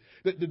to give you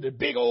the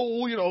big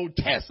old,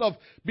 test of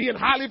being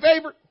highly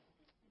favored?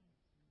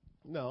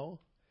 No,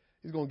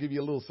 he's going to give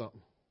you a little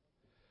something.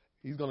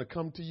 He's going to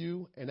come to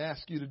you and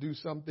ask you to do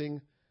something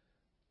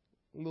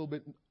a little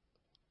bit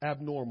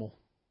abnormal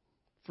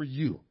for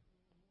you.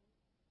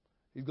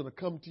 He's going to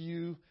come to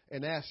you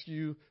and ask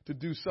you to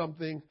do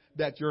something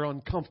that you're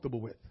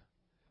uncomfortable with.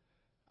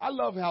 I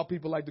love how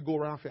people like to go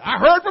around saying, I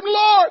heard from the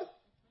Lord.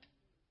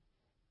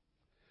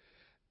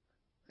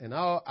 And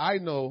I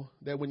know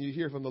that when you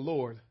hear from the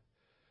Lord,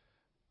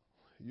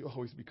 you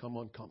always become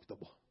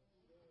uncomfortable.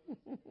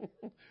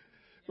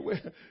 You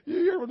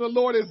hear from the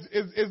Lord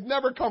is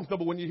never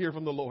comfortable when you hear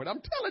from the Lord.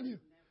 I'm telling you.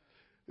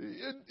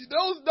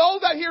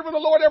 Those that hear from the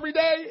Lord every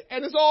day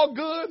and it's all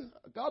good,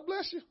 God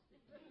bless you.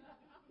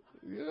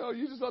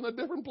 You're just on a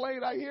different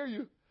plane. I hear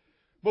you.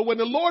 But when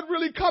the Lord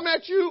really come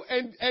at you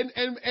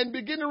and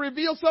begin to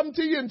reveal something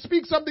to you and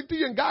speak something to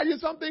you and guide you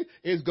something,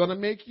 it's going to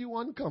make you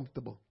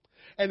uncomfortable.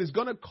 And it's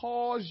going to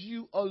cause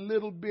you a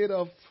little bit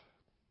of,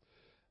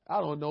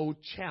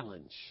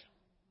 challenge.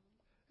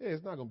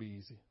 It's not going to be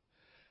easy.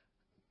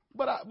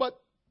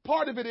 But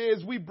part of it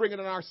is we bring it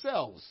on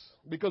ourselves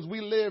because we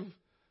live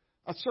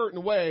a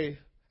certain way.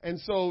 And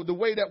so the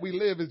way that we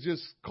live is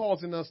just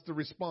causing us to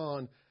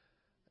respond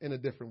in a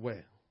different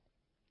way.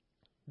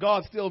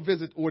 God still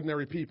visits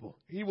ordinary people.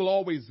 He will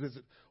always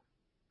visit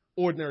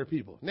ordinary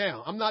people.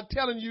 Now, I'm not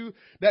telling you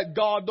that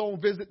God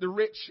don't visit the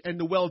rich and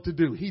the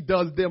well-to-do. He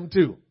does them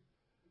too.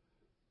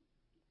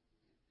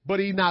 But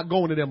he's not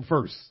going to them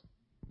first.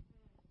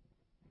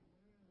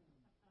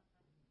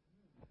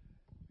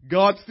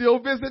 God still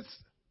visits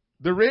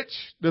the rich,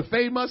 the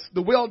famous,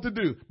 the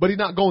well-to-do, but he's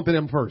not going to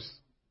them first.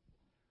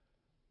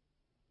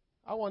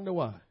 I wonder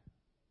why.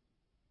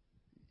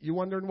 You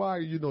wondering why, or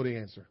you know the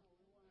answer?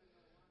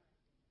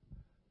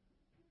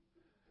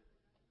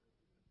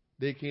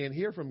 They can't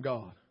hear from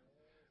God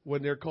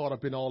when they're caught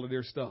up in all of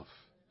their stuff.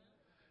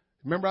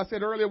 Remember I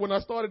said earlier, when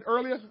I started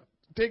earlier,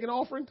 taking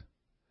offering?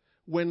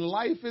 When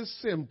life is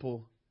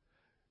simple,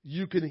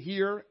 you can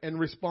hear and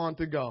respond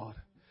to God.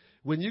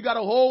 When you got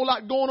a whole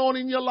lot going on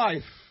in your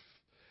life,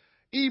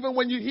 even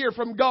when you hear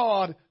from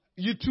God,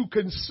 you're too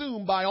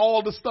consumed by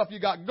all the stuff you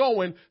got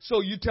going,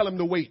 so you tell him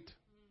to wait.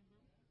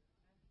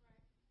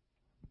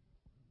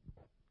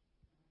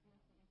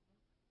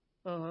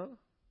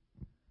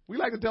 We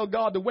like to tell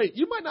God to wait.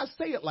 You might not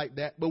say it like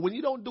that, but when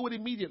you don't do it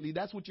immediately,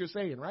 that's what you're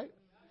saying, right?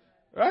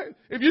 Right?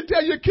 If you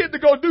tell your kid to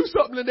go do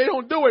something and they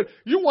don't do it,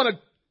 you want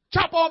to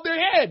chop off their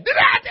head. Did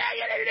I tell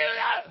you to do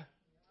that?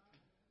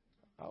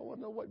 I want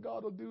to know what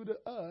God will do to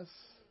us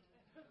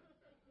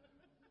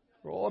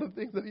for all the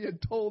things that he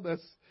had told us,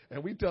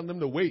 and we tell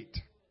them to wait.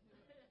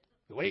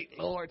 Wait,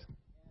 Lord.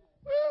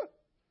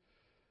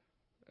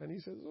 And he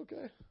says,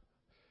 okay,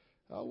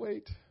 I'll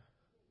wait.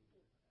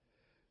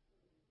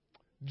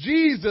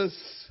 Jesus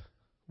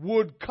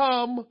would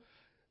come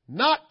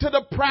not to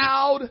the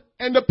proud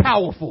and the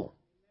powerful,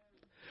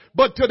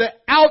 but to the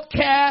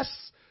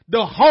outcasts,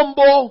 the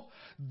humble,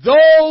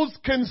 those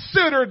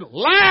considered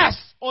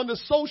last on the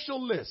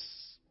social list.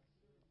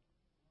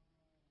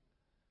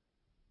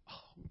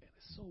 Oh man,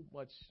 there's so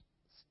much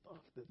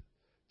stuff to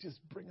just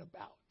bring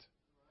about.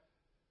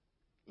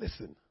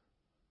 Listen,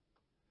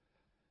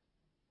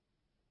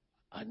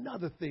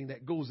 another thing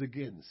that goes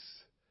against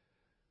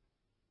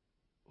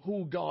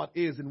who God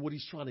is and what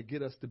he's trying to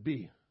get us to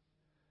be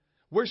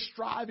We're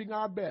striving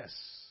our best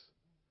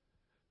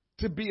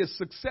to be as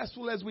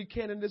successful as we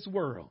can in this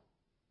world.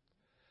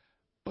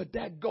 But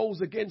that goes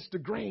against the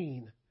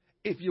grain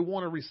if you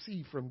want to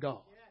receive from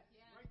God.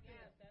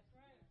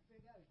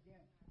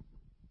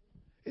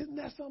 Isn't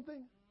that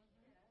something?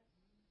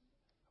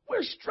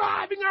 We're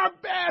striving our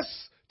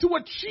best to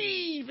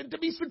achieve and to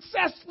be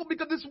successful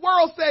because this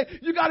world says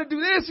you got to do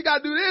this, you got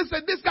to do this,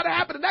 and this got to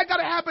happen, and that got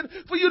to happen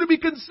for you to be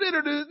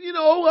considered,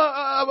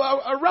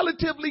 a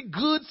relatively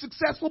good,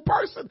 successful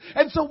person.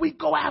 And so we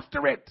go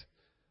after it.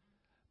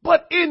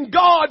 But in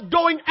God,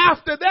 going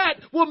after that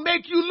will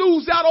make you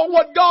lose out on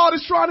what God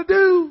is trying to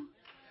do.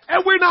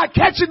 And we're not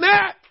catching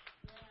that.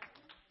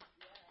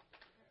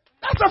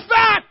 That's a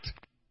fact.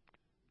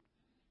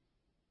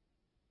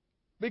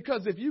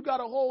 Because if you got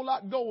a whole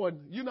lot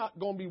going, you're not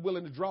going to be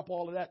willing to drop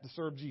all of that to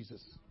serve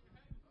Jesus.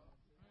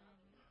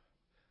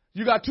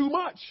 You got too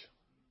much.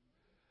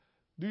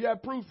 Do you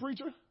have proof,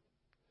 preacher?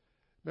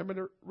 Remember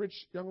the rich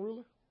young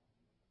ruler?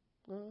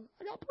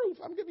 I got proof.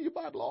 I'm giving you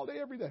Bible all day,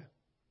 every day.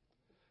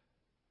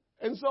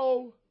 And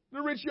so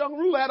the rich young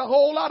ruler had a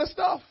whole lot of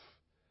stuff.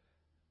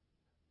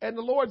 And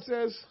the Lord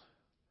says,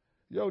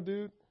 yo,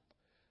 dude,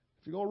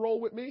 if you're going to roll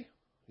with me,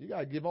 you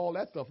got to give all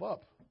that stuff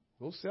up.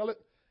 Go sell it.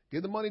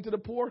 Give the money to the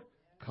poor.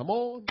 Come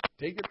on,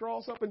 take your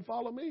cross up and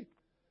follow me.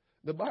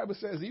 The Bible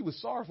says he was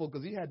sorrowful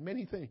because he had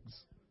many things.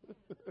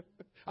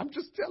 I'm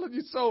just telling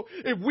you. So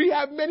if we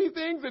have many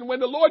things and when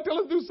the Lord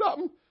tells us to do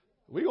something,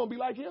 we're going to be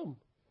like him.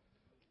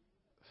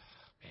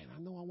 Man, I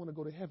know I want to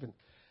go to heaven.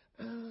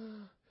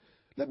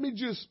 Let me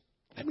just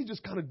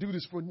kind of do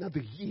this for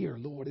another year,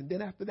 Lord. And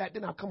then after that,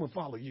 then I'll come and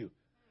follow you.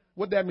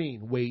 What that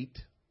mean? Wait.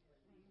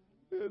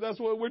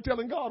 That's what we're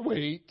telling God.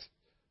 Wait.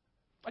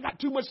 I got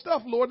too much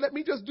stuff, Lord. Let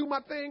me just do my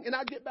thing and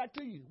I'll get back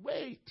to you.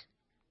 Wait.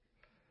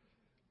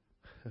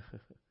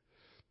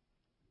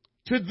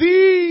 To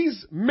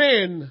these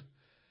men,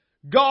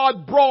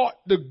 God brought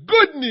the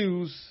good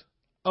news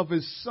of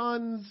his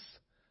son's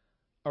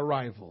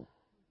arrival.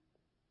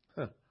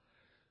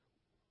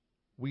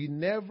 We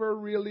never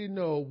really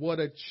know what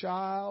a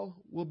child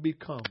will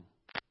become.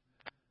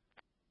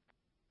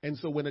 And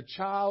so when a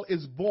child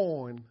is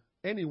born,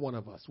 any one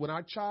of us, when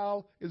our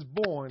child is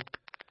born,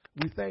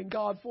 we thank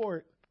God for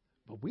it,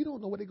 but we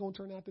don't know what they're going to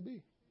turn out to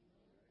be.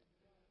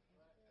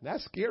 And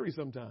that's scary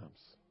sometimes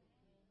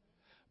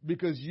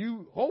because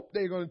you hope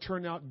they're going to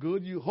turn out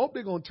good. You hope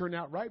they're going to turn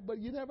out right, but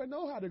you never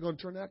know how they're going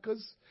to turn out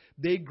because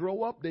they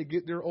grow up, they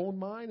get their own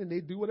mind, and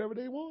they do whatever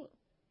they want.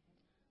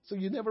 So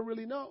you never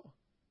really know.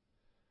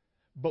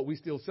 But we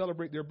still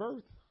celebrate their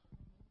birth.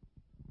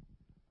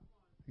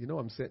 You know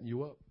I'm setting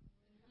you up.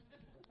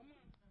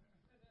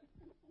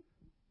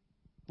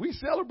 We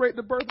celebrate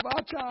the birth of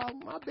our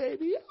child. My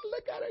baby, oh,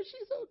 look at her.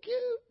 She's so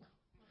cute.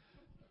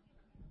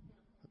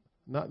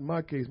 Not in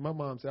my case. My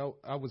mom said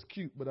I was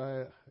cute, but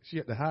she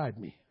had to hide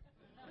me.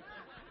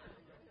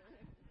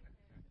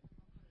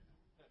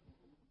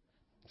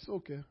 It's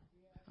okay.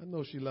 I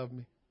know she loved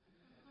me.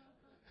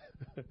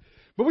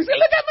 But we say,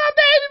 look at my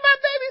baby. My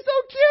baby's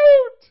so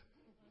cute.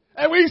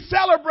 And we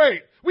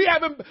celebrate. We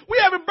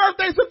having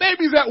birthdays for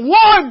babies at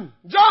 1,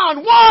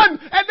 John 1,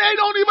 and they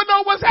don't even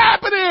know what's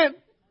happening.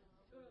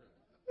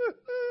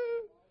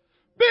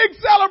 Big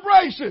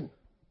celebration.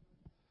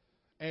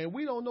 And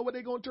we don't know what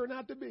they're going to turn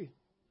out to be.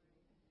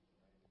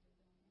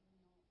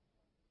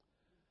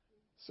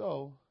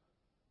 So,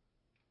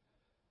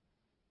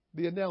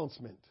 the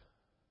announcement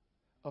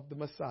of the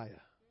Messiah.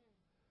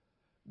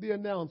 The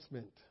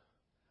announcement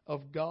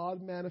of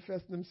God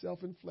manifesting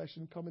himself in flesh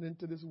and coming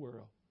into this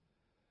world.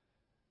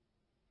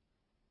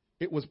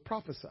 It was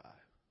prophesied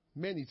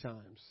many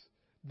times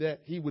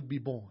that he would be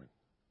born.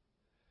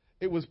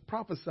 It was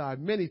prophesied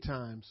many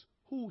times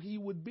who he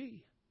would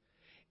be.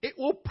 It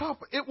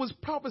was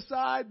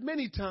prophesied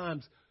many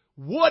times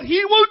what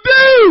he will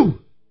do.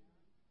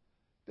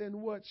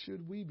 Then what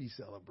should we be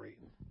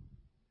celebrating?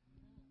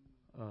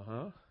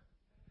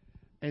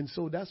 And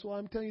so that's why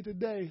I'm telling you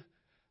today,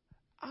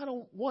 I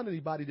don't want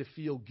anybody to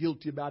feel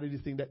guilty about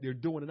anything that they're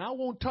doing. And I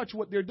won't touch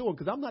what they're doing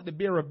because I'm not the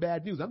bearer of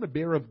bad news. I'm the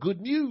bearer of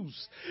good news.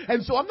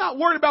 And so I'm not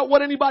worried about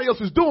what anybody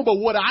else is doing. But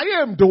what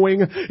I am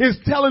doing is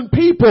telling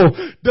people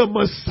the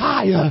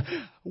Messiah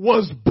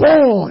was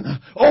born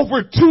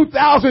over 2,000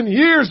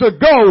 years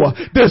ago.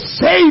 The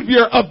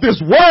Savior of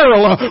this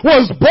world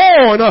was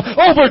born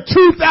over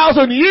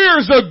 2,000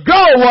 years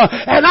ago.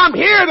 And I'm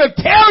here to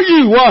tell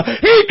you,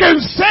 he can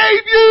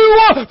save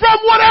you from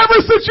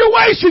whatever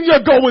situation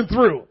you're going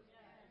through.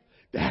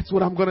 That's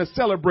what I'm going to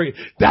celebrate.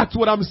 That's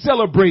what I'm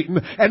celebrating.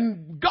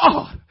 And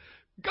God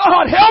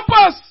help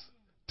us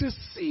to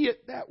see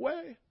it that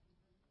way.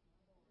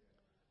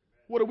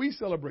 What are we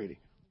celebrating?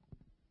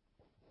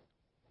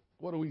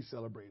 What are we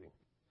celebrating?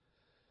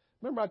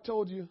 Remember I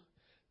told you,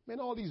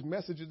 man, all these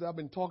messages I've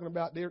been talking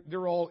about,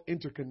 they're all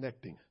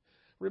interconnecting.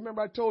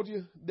 Remember I told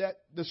you that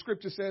the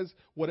scripture says,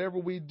 whatever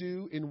we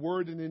do in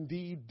word and in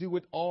deed, do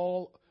it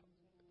all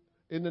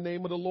in the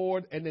name of the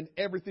Lord, and then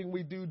everything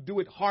we do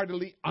it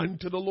heartily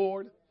unto the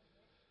Lord.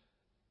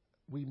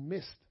 We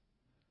missed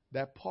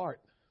that part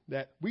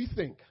that we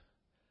think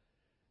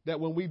that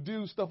when we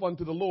do stuff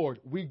unto the Lord,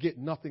 we get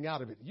nothing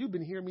out of it. You've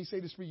been hearing me say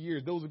this for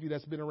years, those of you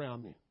that's been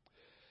around me.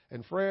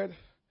 And Fred,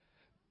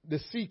 the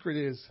secret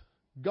is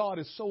God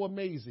is so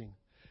amazing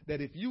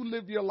that if you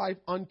live your life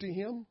unto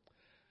him,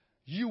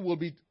 it will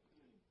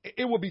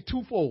be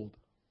twofold.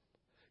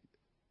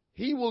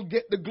 He will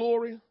get the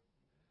glory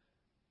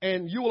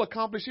and you will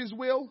accomplish his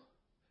will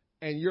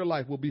and your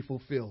life will be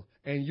fulfilled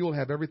and you'll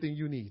have everything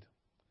you need.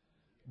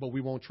 But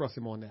we won't trust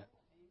him on that.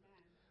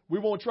 We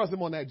won't trust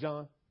him on that,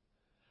 John.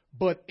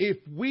 But if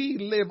we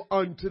live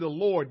unto the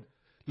Lord,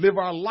 live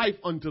our life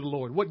unto the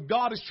Lord, what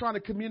God is trying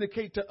to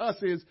communicate to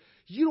us is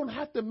you don't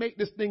have to make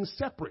this thing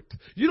separate.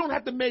 You don't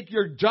have to make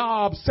your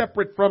job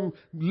separate from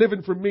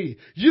living for me.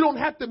 You don't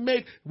have to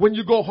make when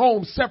you go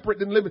home separate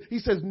than living. He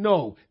says,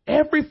 no,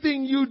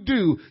 everything you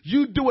do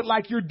it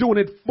like you're doing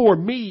it for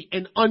me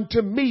and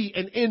unto me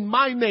and in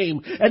my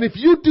name. And if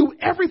you do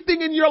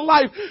everything in your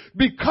life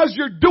because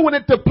you're doing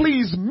it to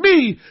please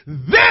me,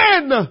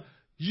 then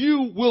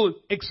you will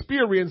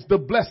experience the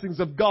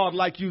blessings of God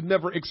like you've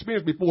never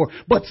experienced before.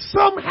 But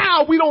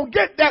somehow we don't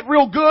get that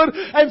real good.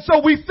 And so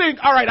we think,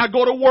 all right, I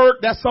go to work.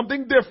 That's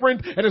something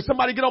different. And if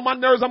somebody get on my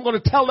nerves, I'm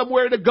going to tell them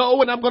where to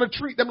go and I'm going to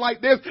treat them like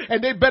this.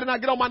 And they better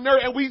not get on my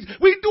nerves. And we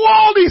do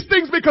all these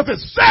things because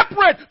it's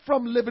separate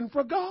from living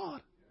for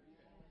God.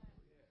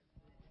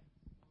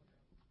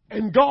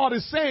 And God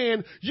is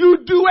saying,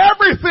 you do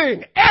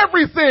everything.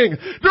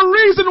 The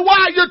reason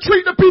why you're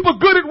treating the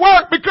people good at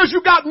work because you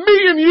got me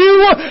and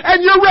you and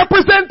you're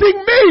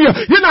representing me.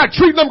 You're not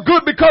treating them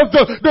good because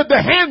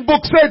the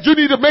handbook said you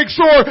need to make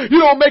sure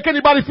you don't make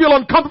anybody feel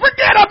uncomfortable.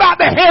 Forget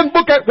about the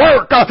handbook at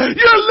work.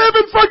 You're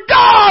living for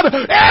God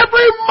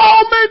every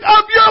moment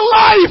of your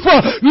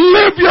life.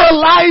 Live your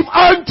life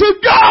unto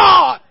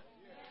God.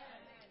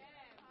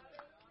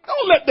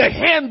 Don't let the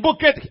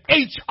handbook at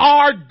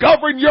HR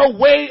govern your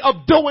way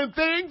of doing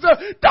things.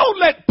 Don't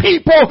let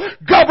people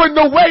govern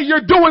the way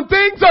you're doing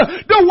things.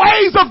 The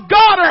ways of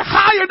God are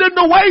higher than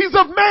the ways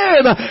of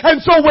man.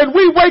 And so when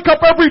we wake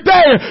up every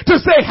day to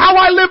say how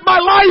I live my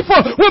life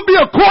will be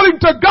according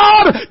to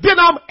God, then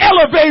I'm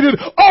elevated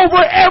over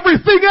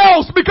everything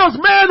else because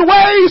man's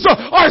ways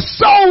are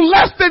so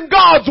less than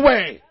God's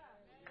way.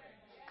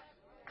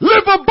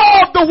 Live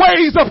above the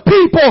ways of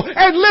people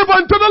and live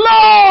unto the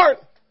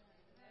Lord.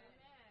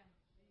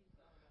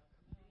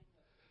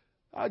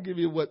 I'll give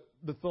you what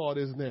the thought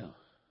is now.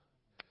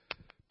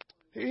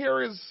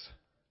 Here is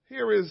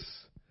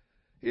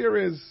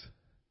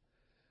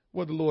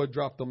what the Lord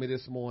dropped on me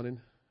this morning.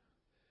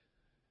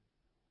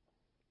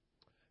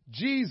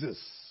 Jesus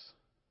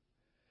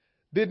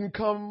didn't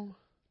come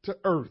to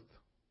earth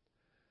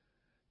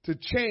to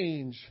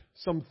change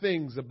some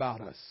things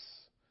about us,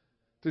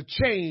 to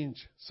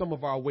change some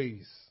of our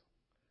ways.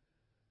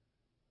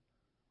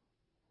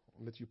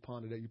 I'll let you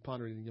ponder that. You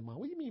ponder it in your mind.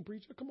 What do you mean,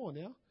 preacher? Come on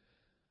now.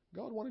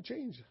 God want to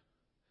change you.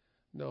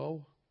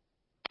 No.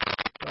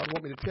 God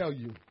want me to tell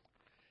you.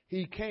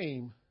 He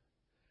came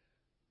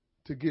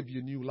to give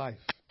you new life.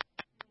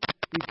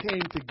 He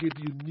came to give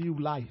you new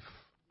life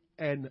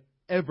and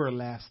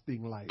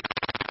everlasting life.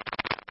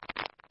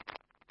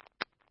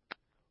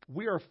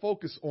 We are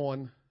focused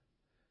on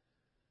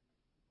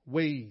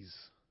ways.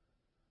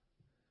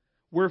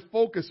 We're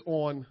focused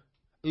on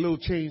a little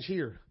change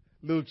here,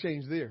 a little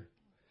change there.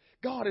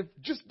 God, if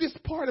just this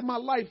part of my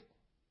life,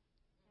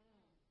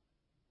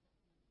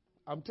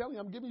 I'm telling you,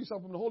 I'm giving you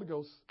something from the Holy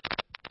Ghost.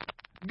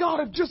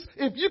 God,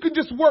 if you can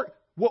just work,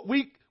 what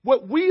we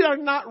are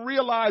not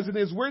realizing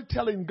is we're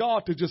telling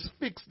God to just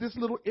fix this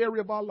little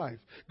area of our life.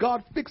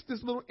 God, fix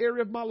this little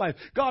area of my life.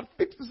 God,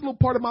 fix this little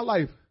part of my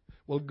life.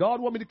 Well, God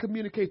wants me to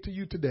communicate to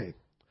you today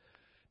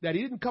that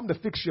He didn't come to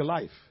fix your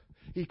life.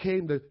 He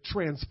came to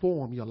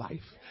transform your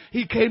life.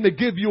 He came to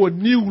give you a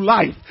new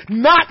life,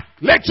 not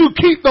let you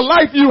keep the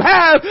life you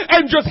have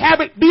and just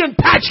have it being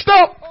patched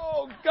up.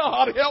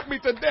 God, help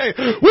me today.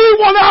 We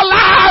want our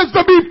lives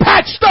to be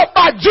patched up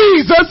by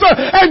Jesus.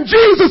 And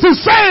Jesus is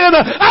saying,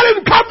 I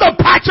didn't come to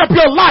patch up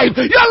your life.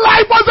 Your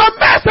life was a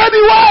mess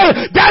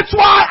anyway. That's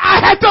why I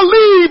had to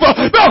leave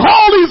the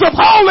holies of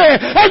holy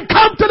and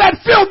come to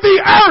that filthy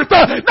earth.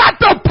 Not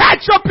to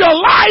patch up your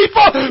life,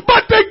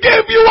 but to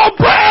give you a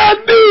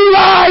brand new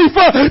life.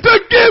 To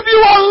give you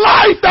a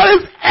life that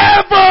is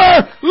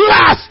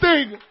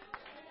everlasting.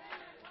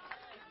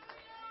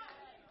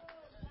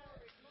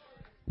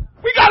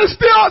 We got to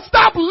still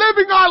stop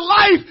living our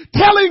life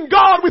telling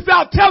God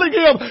without telling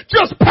Him,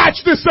 just patch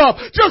this up,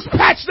 just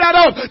patch that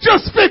up,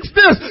 just fix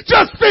this,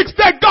 just fix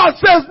that. God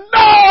says,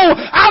 no,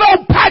 I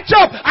don't patch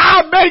up.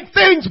 I make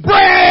things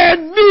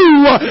brand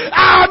new.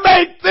 I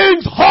make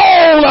things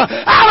whole.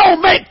 I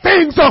don't make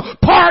things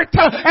part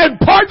and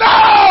part.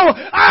 No,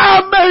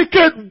 I make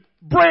it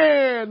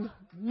brand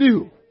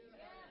new.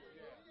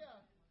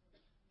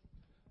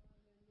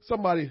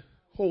 Somebody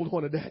hold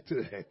on to that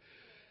today.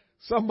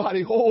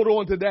 Somebody hold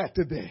on to that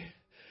today.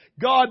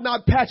 God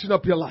not patching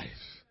up your life.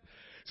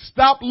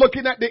 Stop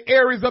looking at the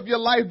areas of your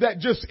life that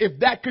just,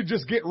 if that could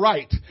just get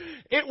right.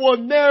 It will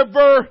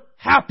never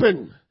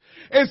happen.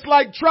 It's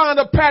like trying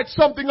to patch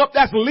something up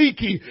that's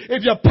leaky.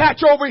 If you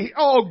patch over,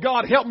 oh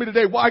God, help me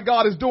today. Why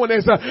God is doing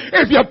this?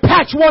 If you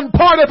patch one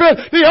part of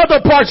it, the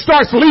other part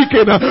starts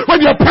leaking.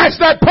 When you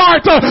patch that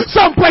part,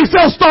 someplace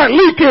else start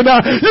leaking.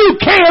 You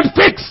can't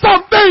fix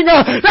something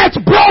that's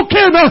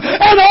broken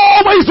and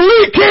always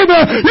leaking.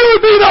 You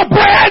need a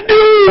brand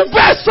new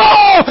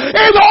vessel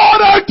in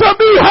order to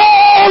be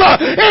whole.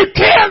 It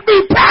can't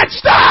be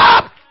patched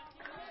up.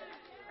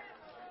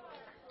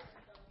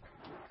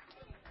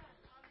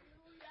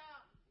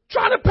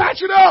 Trying to patch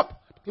it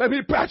up. Let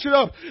me patch it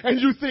up. And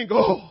you think,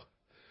 I'm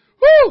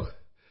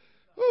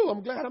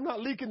glad I'm not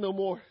leaking no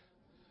more.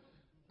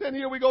 Then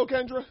here we go,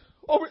 Kendra.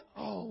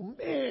 Oh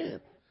man.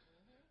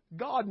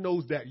 God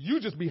knows that. You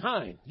just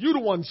behind. You the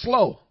one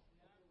slow.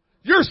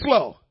 You're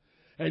slow.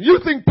 And you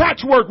think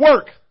patchwork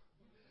work.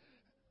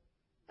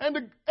 And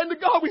the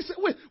God we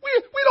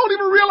don't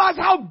even realize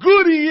how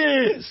good he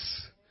is.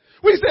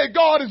 We say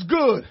God is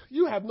good.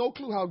 You have no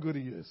clue how good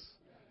he is.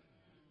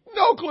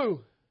 No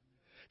clue.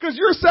 Because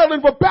you're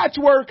settling for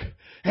patchwork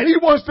and he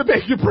wants to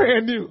make you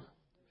brand new.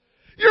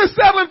 You're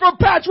settling for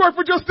patchwork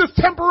for just this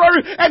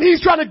temporary and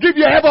he's trying to give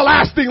you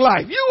everlasting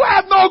life. You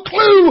have no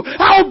clue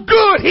how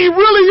good he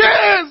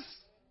really is.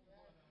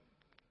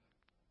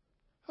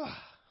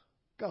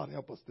 God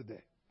help us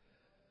today.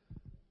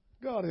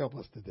 God help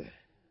us today.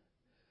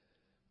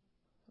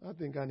 I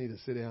think I need to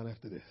sit down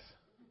after this.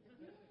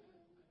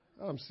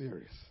 I'm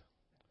serious.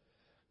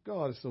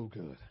 God is so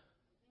good.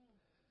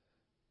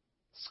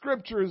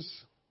 Scriptures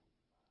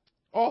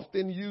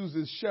often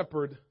uses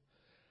shepherd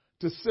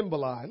to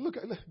symbolize. Look,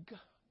 God,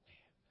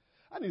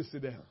 I need to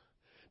sit down.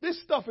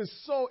 This stuff is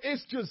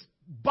it's just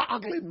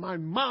boggling my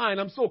mind.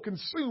 I'm so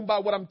consumed by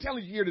what I'm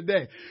telling you here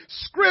today.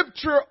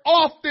 Scripture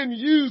often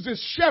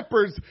uses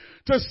shepherds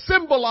to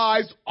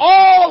symbolize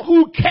all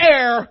who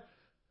care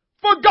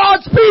for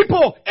God's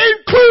people,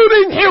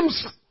 including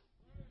himself.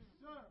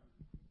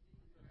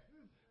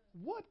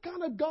 What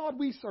kind of God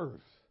we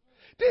serve?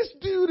 This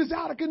dude is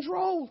out of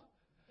control.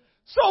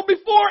 So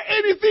before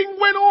anything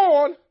went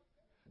on,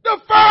 the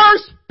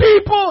first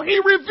people he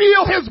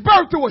revealed his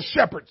birth to was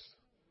shepherds.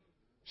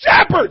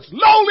 Shepherds,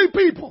 lowly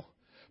people.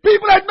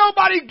 People that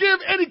nobody give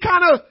any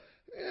kind of,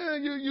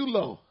 you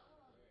low.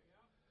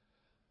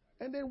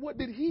 And then what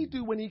did he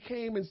do when he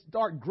came and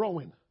started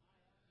growing?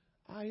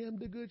 I am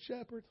the good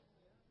shepherd.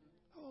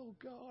 Oh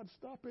God,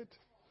 stop it.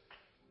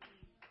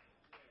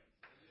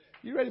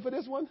 You ready for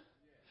this one?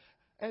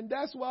 And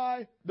that's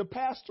why the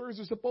pastors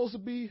are supposed to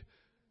be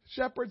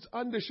shepherds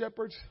under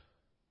shepherds.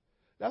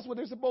 That's what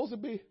they're supposed to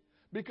be.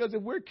 Because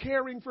if we're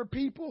caring for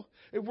people,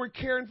 if we're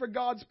caring for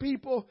God's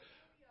people,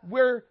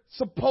 we're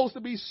supposed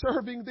to be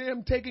serving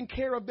them, taking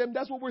care of them.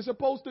 That's what we're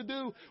supposed to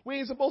do. We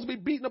ain't supposed to be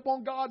beating up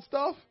on God's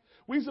stuff.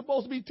 We're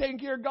supposed to be taking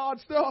care of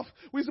God's stuff.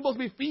 We're supposed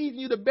to be feeding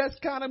you the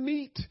best kind of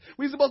meat.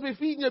 We're supposed to be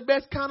feeding you the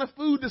best kind of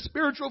food, the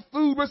spiritual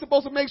food. We're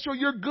supposed to make sure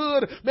you're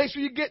good. Make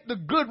sure you get the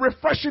good,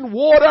 refreshing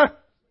water.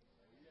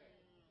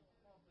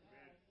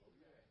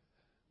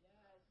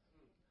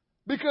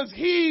 Because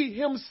he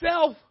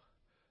himself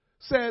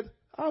said,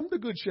 I'm the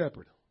good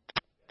shepherd.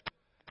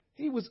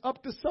 He was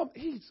up to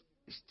something.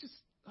 It's just,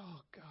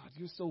 oh God,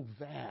 you're so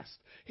vast.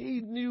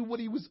 He knew what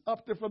he was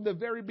up to from the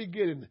very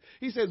beginning.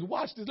 He says,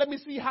 watch this. Let me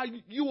see how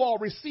you all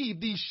receive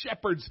these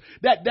shepherds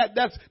that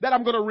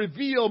I'm going to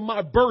reveal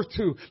my birth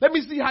to. Let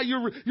me see how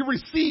you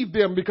receive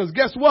them. Because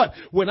guess what?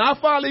 When I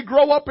finally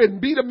grow up and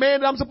be the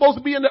man that I'm supposed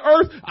to be in the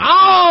earth,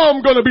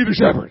 I'm going to be the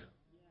shepherd.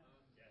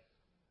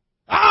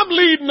 I'm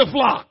leading the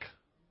flock.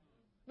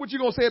 What you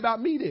going to say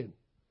about me then?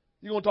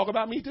 You going to talk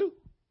about me too?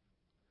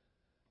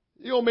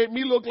 You going to make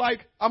me look like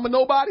I'm a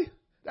nobody?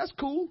 That's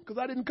cool, because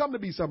I didn't come to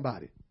be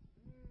somebody.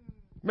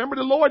 Remember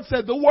the Lord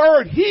said the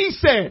word. He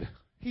said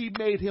he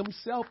made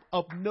himself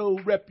of no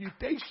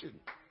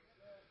reputation.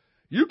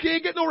 You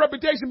can't get no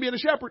reputation being a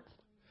shepherd.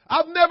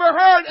 I've never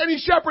heard any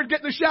shepherd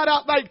getting a shout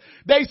out like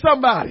they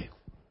somebody.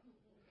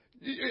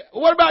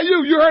 What about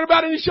you? You heard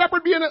about any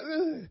shepherd being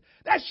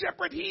that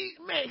shepherd, he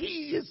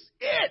is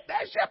it.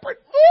 That shepherd,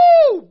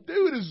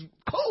 dude is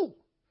cool.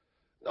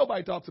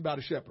 Nobody talks about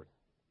a shepherd.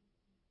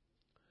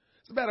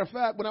 As a matter of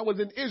fact, when I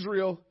was in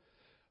Israel,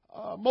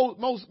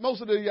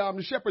 most of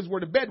the shepherds were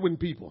the Bedouin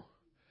people,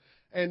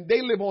 and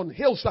they live on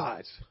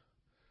hillsides,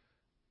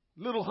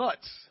 little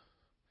huts.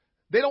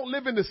 They don't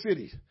live in the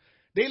city.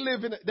 They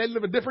live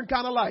a different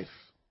kind of life.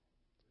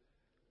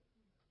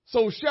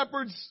 So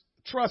shepherds,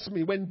 trust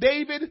me, when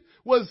David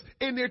was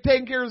in there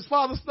taking care of his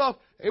father's stuff,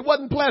 it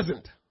wasn't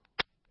pleasant.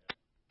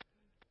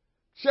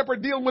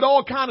 Shepherd dealing with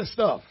all kind of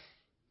stuff.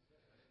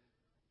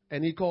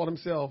 And he called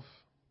himself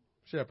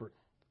shepherd.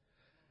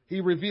 He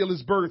revealed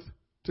his birth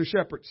to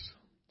shepherds.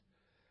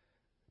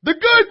 The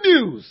good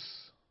news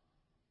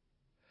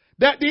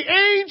that the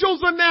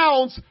angels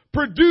announced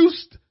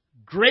produced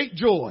great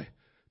joy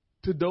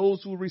to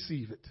those who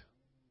receive it.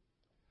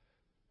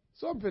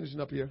 So I'm finishing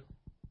up here.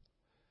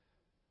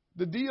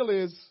 The deal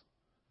is,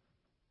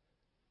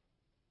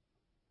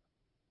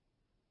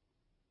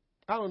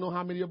 I don't know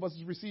how many of us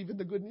is receiving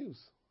the good news.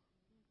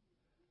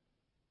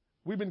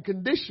 We've been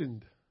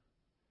conditioned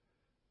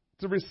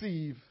to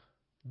receive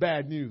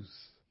bad news.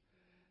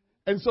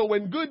 And so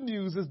when good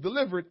news is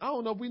delivered, I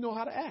don't know if we know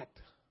how to act.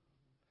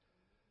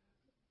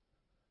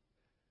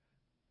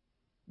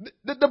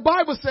 The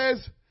Bible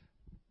says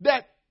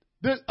that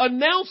the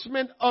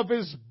announcement of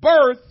his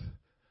birth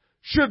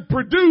should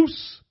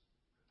produce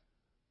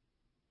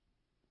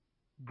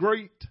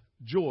great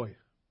joy.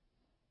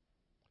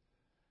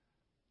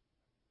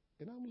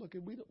 And I'm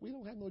looking, we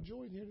don't have no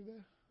joy in here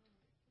today.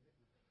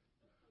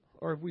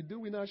 Or if we do,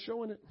 we're not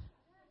showing it.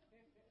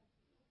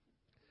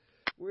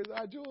 Where's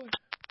our joy?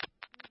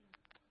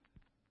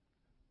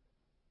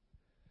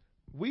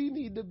 We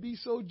need to be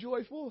so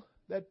joyful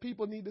that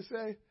people need to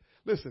say,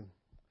 listen,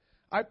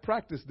 I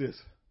practice this.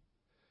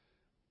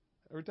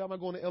 Every time I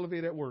go in the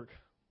elevator at work,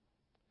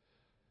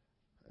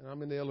 and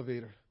I'm in the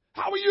elevator,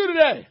 how are you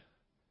today?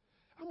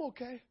 I'm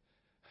okay.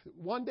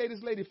 One day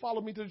this lady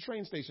followed me to the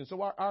train station.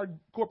 So our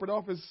corporate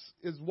office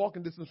is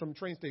walking distance from the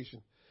train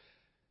station.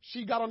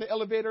 She got on the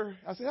elevator.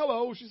 I said,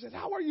 hello. She said,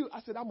 how are you?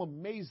 I said, I'm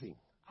amazing.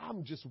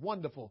 I'm just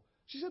wonderful.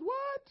 She said,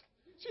 what?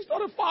 She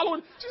started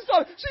following.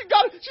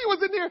 She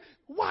was in there.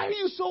 Why are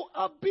you so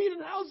upbeat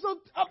and how so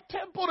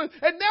up-tempo?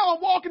 And now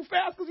I'm walking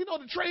fast because,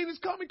 the train is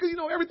coming because,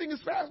 everything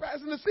is fast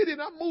in the city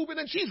and I'm moving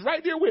and she's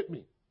right there with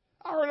me.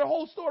 I heard the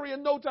whole story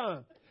in no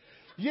time.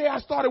 Yeah, I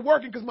started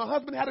working because my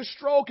husband had a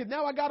stroke and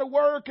now I got to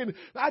work. And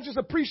I just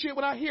appreciate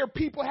when I hear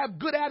people have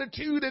good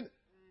attitude and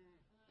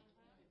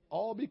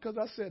all because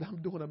I said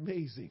I'm doing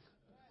amazing.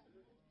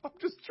 I'm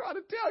just trying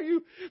to tell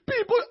you,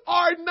 people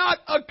are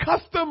not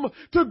accustomed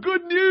to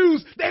good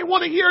news. They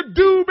want to hear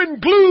doom and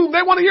gloom.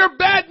 They want to hear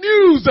bad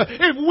news.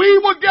 If we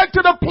will get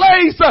to the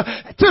place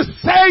to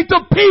say to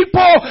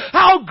people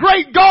how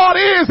great God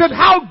is and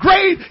how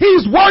great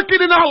He's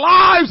working in our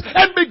lives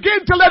and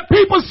begin to let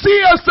people see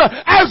us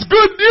as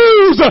good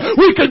news,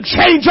 we can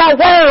change our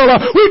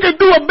world. We can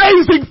do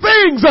amazing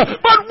things.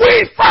 But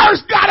we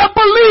first got to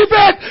believe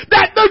it,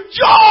 that the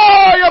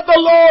joy of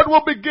the Lord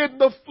will begin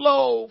to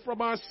flow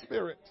from our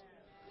spirit.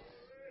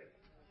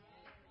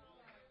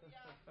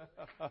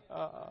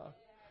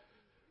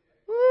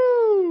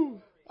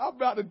 Woo. I'm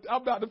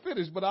about to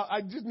finish, but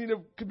I just need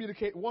to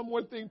communicate one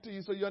more thing to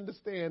you so you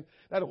understand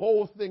that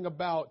whole thing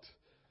about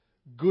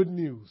good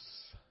news.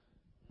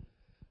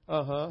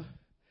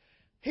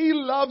 He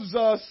loves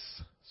us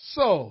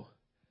so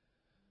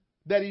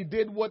that He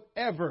did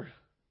whatever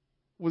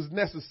was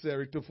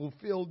necessary to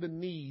fulfill the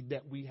need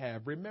that we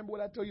have. Remember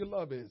what I tell you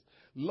love is.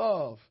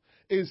 Love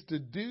is to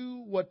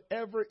do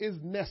whatever is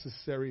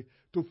necessary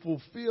to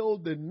fulfill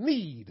the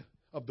need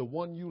of the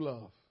one you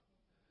love.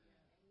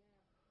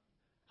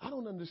 I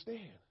don't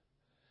understand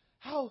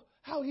how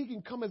He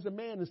can come as a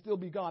man and still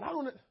be God.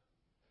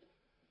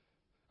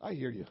 I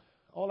hear you.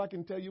 All I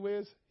can tell you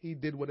is He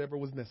did whatever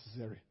was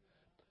necessary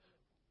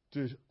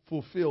to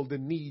fulfill the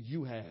need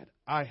you had,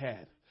 I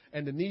had.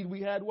 And the need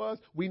we had was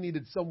we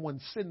needed someone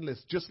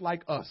sinless just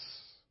like us.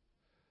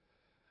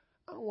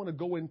 I don't want to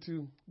go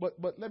into, but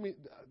let me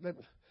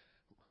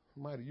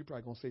Mighty, you're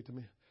probably going to say to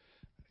me,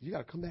 you got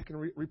to come back and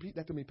repeat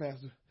that to me,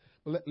 Pastor.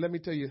 But let me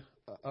tell you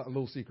a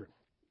little secret.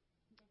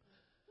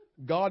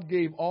 God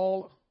gave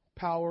all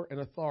power and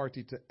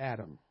authority to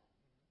Adam.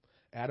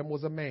 Adam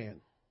was a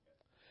man.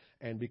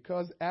 And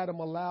because Adam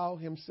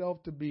allowed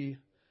himself to be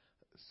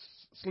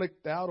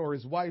slicked out, or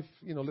his wife,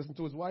 listened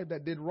to his wife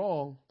that did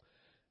wrong,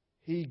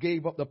 he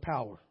gave up the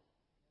power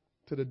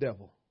to the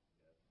devil.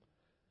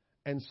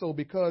 And so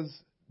because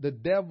the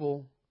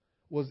devil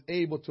was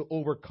able to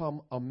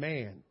overcome a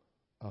man,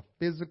 a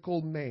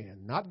physical man,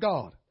 not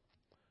God,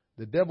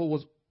 the devil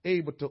was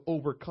able to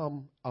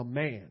overcome a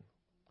man.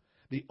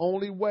 The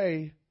only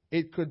way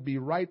it could be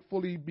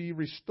rightfully be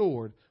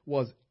restored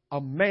was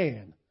a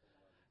man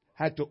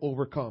had to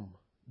overcome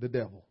the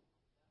devil.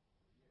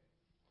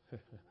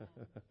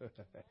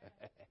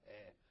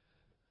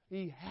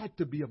 He had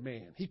to be a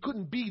man. He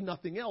couldn't be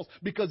nothing else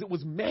because it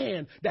was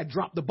man that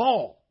dropped the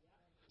ball.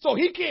 So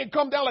he can't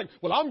come down like,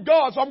 well, I'm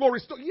God, so I'm going to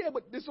restore. Yeah,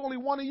 but there's only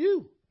one of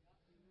you.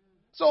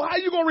 So how are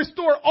you going to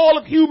restore all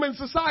of human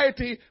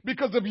society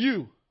because of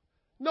you?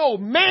 No,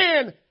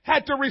 man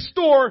had to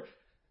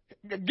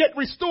get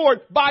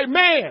restored by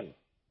man.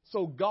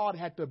 So God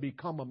had to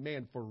become a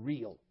man for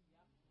real.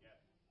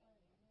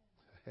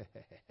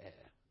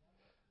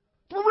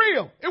 For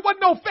real. It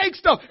wasn't no fake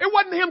stuff. It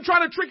wasn't him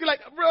trying to trick you like,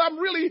 I'm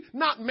really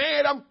not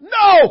mad.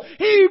 No,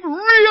 he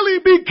really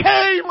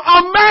became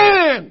a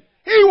man.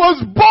 He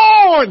was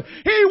born.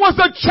 He was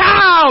a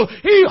child.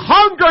 He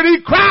hungered.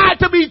 He cried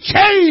to be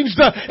changed.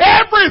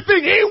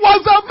 Everything. He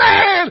was a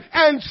man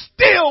and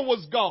still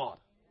was God.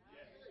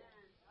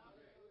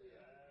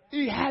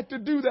 He had to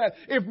do that.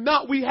 If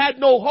not, we had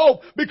no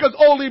hope because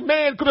only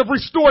man could have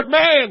restored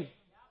man.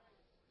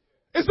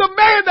 It's a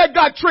man that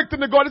got tricked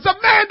in the garden. It's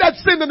a man that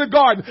sinned in the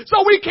garden.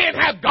 So we can't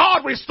have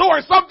God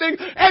restore something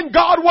and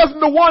God wasn't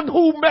the one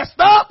who messed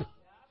up.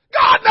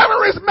 God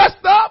never is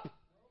messed up.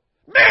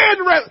 Man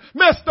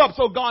messed up,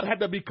 so God had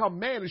to become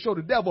man and show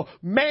the devil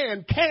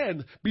man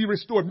can be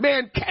restored.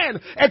 Man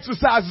can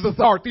exercise his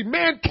authority.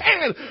 Man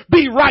can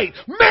be right.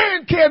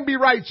 Man can be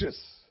righteous.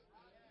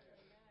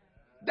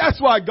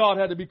 That's why God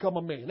had to become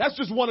a man. That's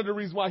just one of the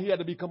reasons why he had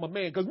to become a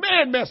man, because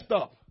man messed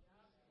up.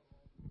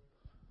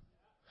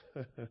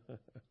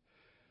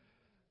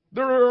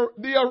 The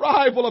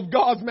arrival of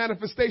God's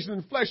manifestation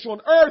in flesh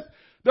on earth,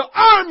 the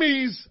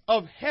armies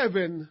of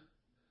heaven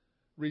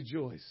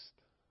rejoiced.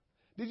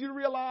 Did you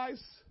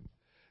realize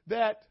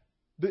that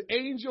the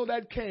angel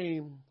that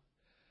came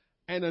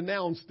and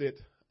announced it?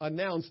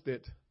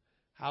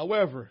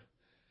 However,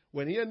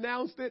 when he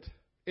announced it,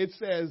 it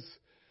says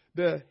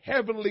the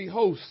heavenly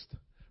host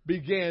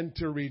began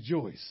to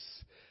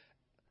rejoice.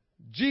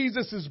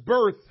 Jesus'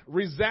 birth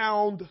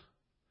resounded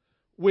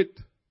with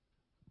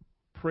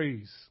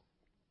praise.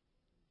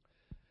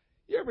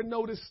 You ever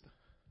noticed?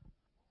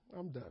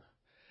 I'm done.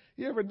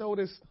 You ever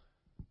noticed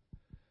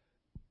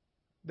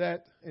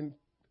that in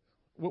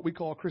what we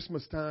call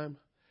Christmas time,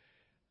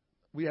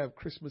 we have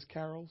Christmas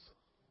carols?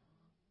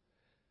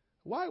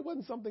 Why it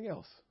wasn't something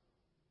else?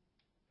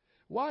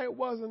 Why it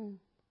wasn't,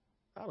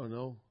 I don't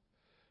know,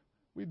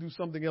 we do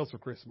something else for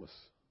Christmas?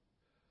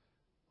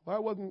 Why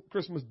it wasn't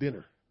Christmas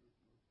dinner?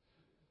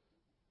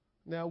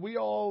 Now, we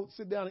all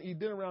sit down and eat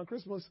dinner around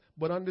Christmas,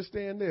 but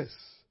understand this.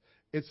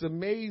 It's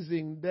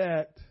amazing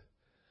that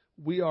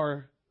we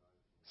are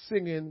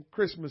singing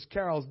Christmas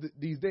carols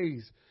these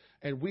days,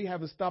 and we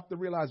haven't stopped to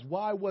realize,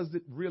 why was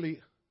it really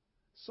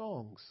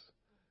songs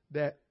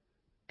that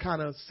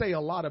kind of say a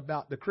lot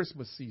about the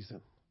Christmas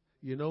season?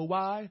 You know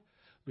why?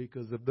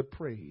 Because of the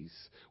praise.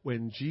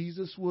 When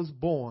Jesus was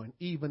born,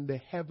 even the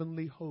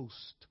heavenly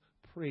host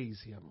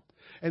praise him.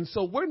 And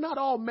so we're not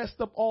all messed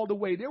up all the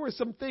way. There were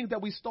some things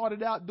that we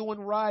started out doing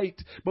right,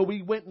 but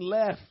we went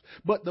left.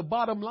 But the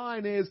bottom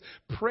line is,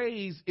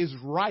 praise is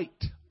right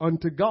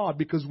unto God,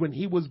 because when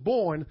he was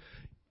born,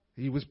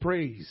 he was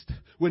praised.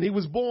 When he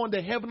was born,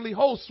 the heavenly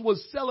host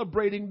was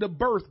celebrating the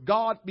birth.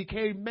 God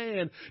became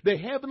man. The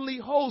heavenly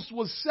host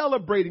was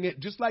celebrating it,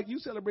 just like you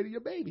celebrated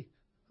your baby.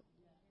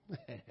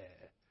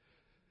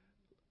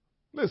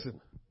 Listen.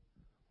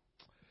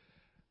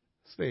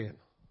 Stand.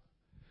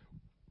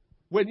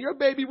 When your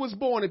baby was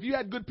born, if you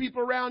had good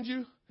people around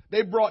you,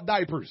 they brought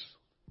diapers.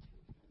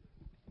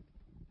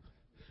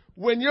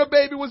 When your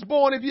baby was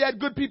born, if you had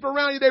good people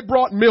around you, they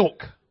brought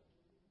milk.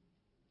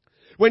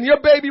 When your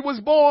baby was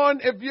born,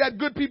 if you had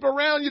good people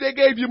around you, they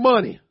gave you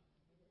money.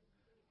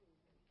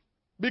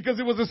 Because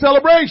it was a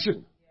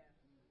celebration.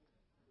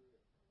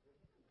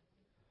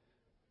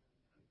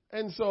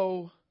 And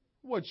so,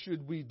 what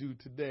should we do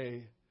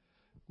today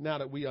now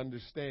that we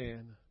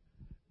understand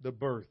the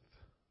birth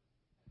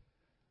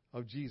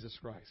of Jesus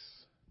Christ?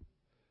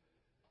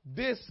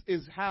 This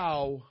is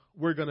how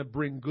we're going to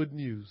bring good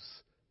news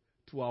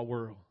to our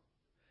world.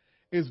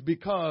 Is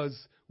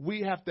because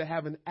we have to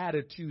have an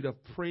attitude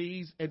of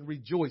praise and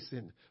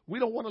rejoicing. We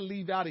don't want to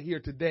leave out of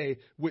here today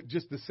with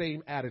just the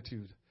same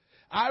attitude.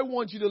 I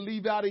want you to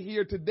leave out of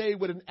here today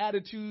with an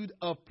attitude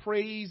of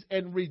praise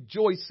and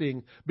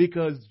rejoicing,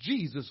 because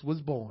Jesus was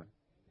born.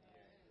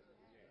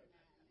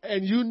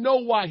 And you know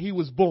why he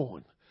was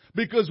born.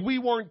 Because we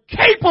weren't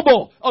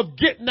capable of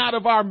getting out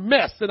of our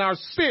mess and our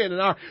sin and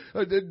our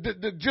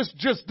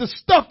just the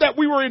stuff that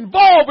we were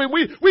involved in.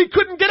 We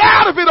couldn't get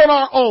out of it on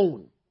our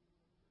own.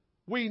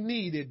 We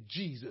needed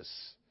Jesus.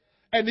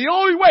 And the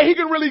only way he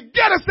can really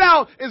get us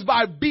out is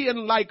by being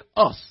like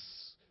us,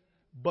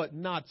 but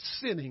not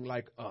sinning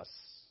like us.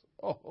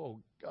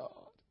 Oh, God.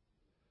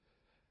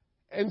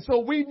 And so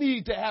we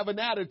need to have an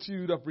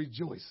attitude of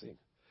rejoicing.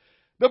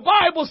 The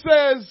Bible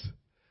says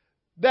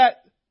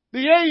that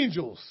the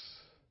angels,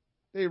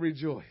 they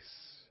rejoice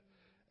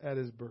at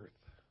his birth.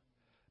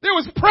 There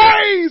was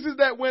praises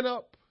that went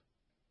up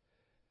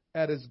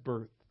at his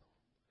birth.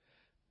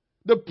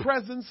 The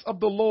presence of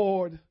the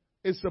Lord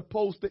is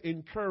supposed to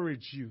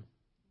encourage you.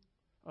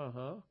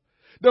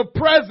 The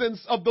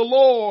presence of the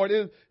Lord,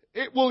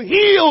 it will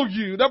heal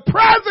you. The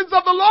presence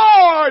of the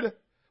Lord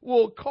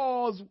will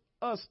cause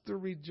us to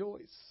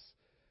rejoice.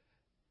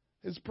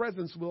 His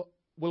presence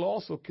will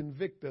also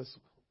convict us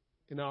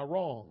in our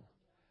wrong.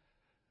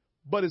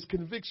 But his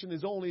conviction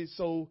is only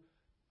so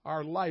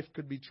our life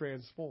could be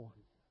transformed.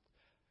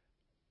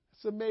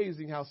 It's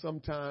amazing how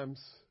sometimes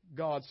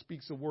God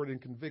speaks a word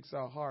and convicts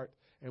our heart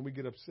and we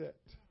get upset.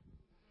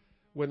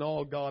 When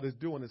all God is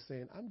doing is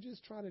saying, I'm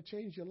just trying to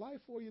change your life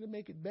for you to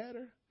make it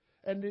better.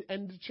 And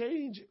the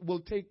change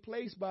will take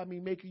place by me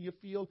making you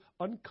feel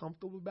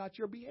uncomfortable about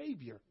your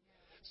behavior.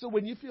 So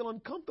when you feel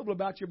uncomfortable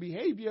about your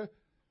behavior,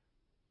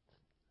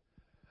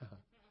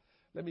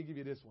 let me give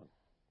you this one.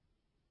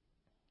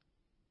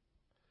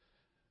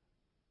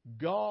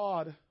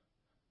 God,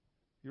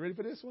 you ready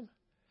for this one?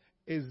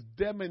 Is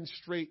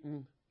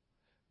demonstrating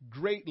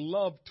great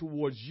love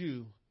towards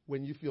you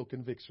when you feel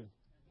conviction.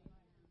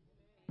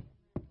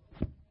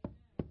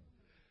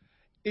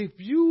 If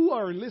you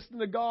are listening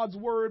to God's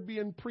word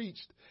being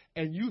preached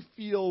and you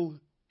feel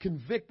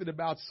convicted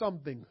about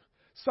something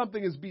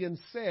is being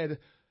said,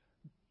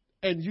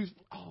 and you,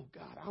 oh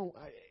God,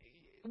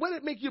 would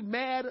it make you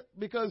mad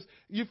because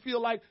you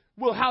feel like,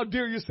 well, how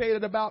dare you say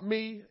that about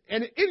me?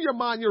 And in your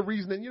mind, you're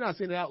reasoning, you're not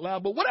saying it out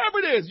loud, but whatever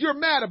it is, you're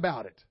mad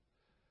about it.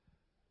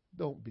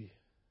 Don't be.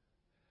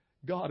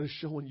 God is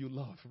showing you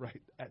love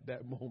right at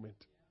that moment.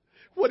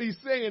 What he's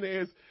saying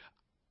is,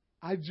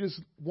 I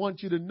just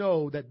want you to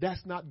know that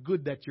that's not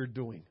good that you're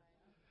doing.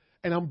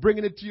 And I'm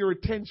bringing it to your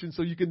attention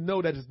so you can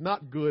know that it's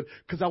not good,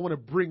 because I want to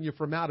bring you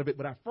from out of it.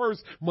 But I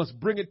first must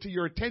bring it to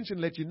your attention,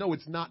 let you know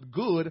it's not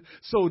good.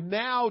 So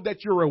now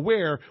that you're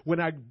aware,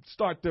 when I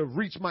start to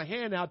reach my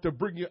hand out to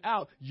bring you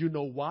out, you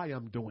know why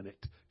I'm doing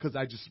it. Because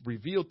I just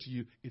revealed to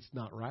you it's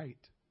not right.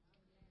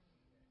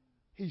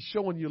 He's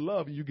showing you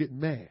love and you get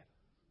mad.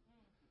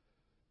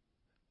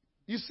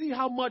 You see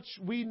how much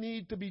we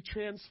need to be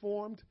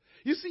transformed?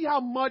 You see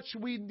how much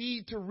we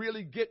need to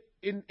really get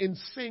in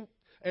sync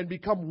and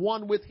become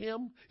one with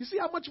him? You see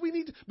how much we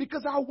need to,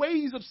 because our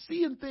ways of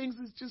seeing things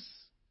is just,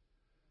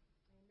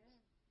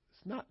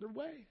 it's not the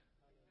way.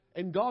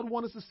 And God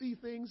wants us to see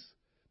things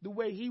the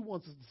way he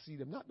wants us to see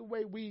them, not the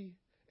way we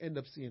end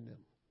up seeing them.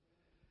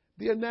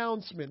 The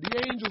announcement, the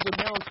angel's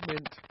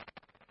announcement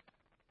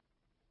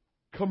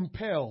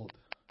compelled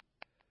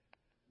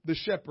the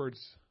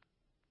shepherds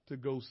to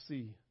go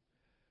see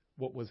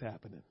what was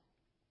happening.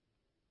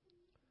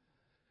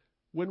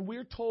 When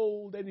we're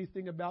told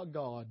anything about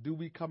God, do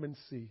we come and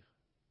see?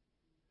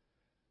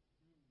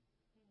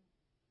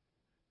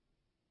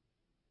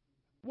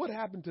 What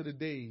happened to the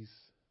days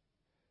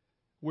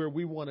where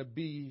we want to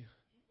be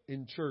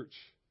in church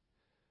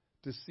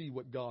to see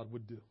what God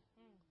would do?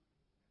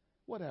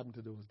 What happened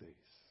to those days?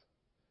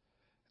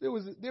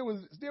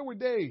 There were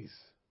days,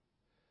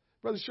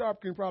 Brother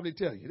Sharp can probably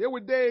tell you. There were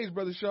days,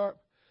 Brother Sharp,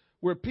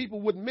 where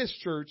people would miss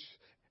church,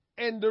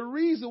 and the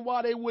reason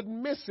why they would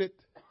miss it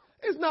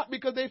is not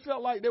because they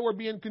felt like they were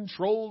being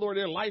controlled or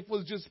their life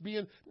was just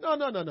being,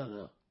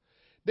 no.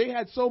 They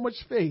had so much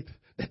faith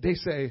that they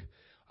say,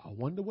 I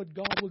wonder what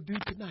God will do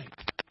tonight.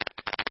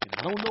 And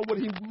I don't know what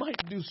he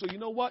might do. So you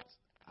know what?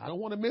 I don't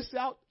want to miss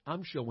out.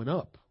 I'm showing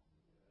up.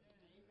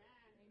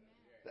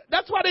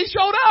 That's why they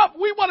showed up.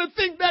 We want to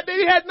think that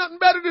they had nothing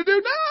better to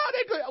do.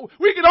 No,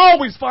 we could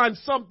always find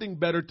something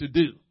better to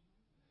do.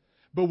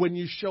 But when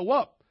you show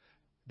up,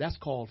 that's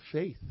called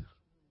faith.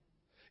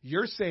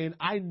 You're saying,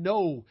 I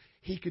know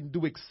he can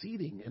do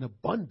exceeding and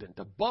abundant,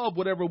 above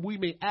whatever we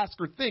may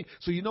ask or think.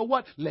 So you know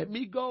what? Let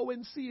me go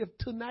and see if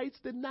tonight's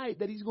the night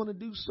that he's going to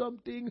do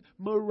something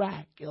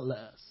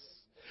miraculous.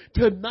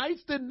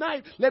 Tonight's the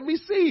night. Let me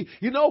see.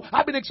 You know,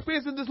 I've been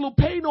experiencing this little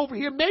pain over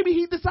here. Maybe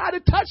he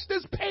decided to touch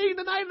this pain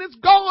tonight and it's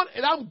gone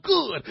and I'm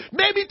good.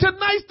 Maybe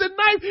tonight's the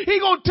night he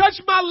gonna touch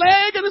my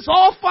leg and it's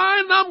all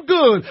fine and I'm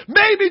good.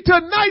 Maybe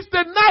tonight's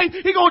the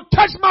night he gonna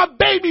touch my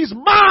baby's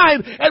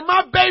mind and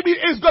my baby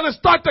is gonna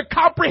start to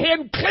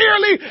comprehend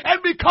clearly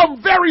and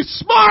become very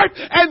smart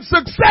and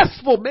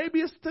successful.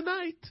 Maybe it's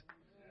tonight.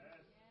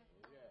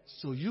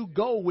 So you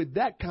go with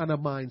that kind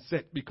of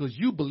mindset because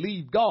you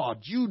believe God,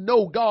 you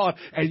know God,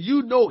 and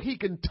you know he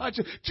can touch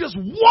it. Just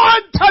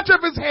one touch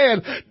of his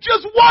hand,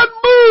 just one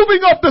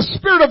moving of the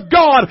Spirit of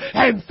God,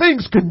 and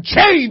things can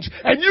change.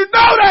 And you know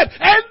that,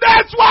 and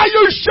that's why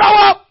you show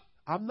up.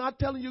 I'm not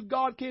telling you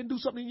God can't do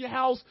something in your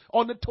house,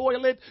 on the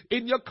toilet,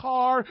 in your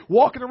car,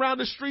 walking around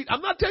the street.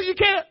 I'm not telling you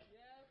can't.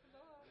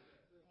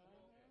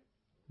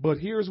 But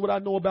here's what I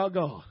know about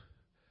God.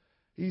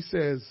 He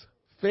says,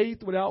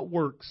 faith without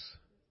works.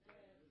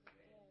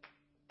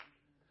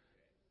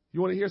 You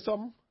want to hear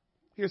something?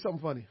 Here's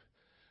something funny.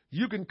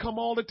 You can come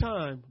all the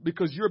time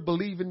because you're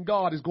believing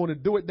God is going to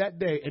do it that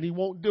day, and he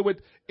won't do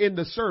it in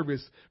the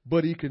service,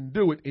 but he can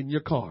do it in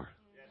your car.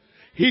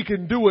 He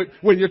can do it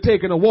when you're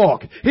taking a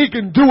walk. He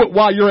can do it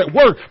while you're at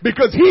work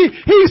because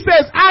he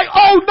says, I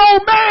owe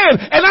no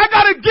man and I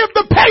got to give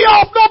the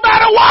payoff no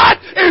matter what.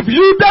 If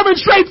you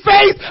demonstrate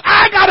faith,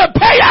 I got to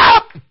pay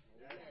up.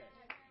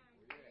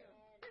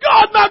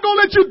 God's not going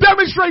to let you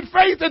demonstrate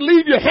faith and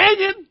leave you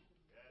hanging.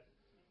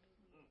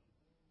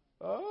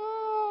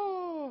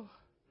 Oh.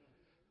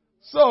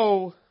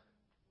 So,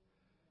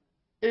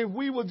 if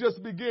we will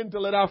just begin to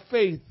let our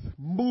faith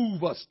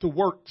move us to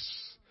works,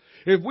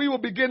 if we will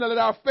begin to let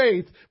our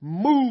faith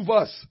move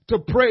us to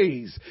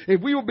praise,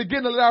 if we will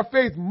begin to let our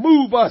faith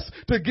move us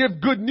to give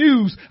good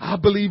news, I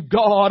believe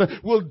God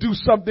will do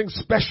something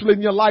special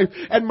in your life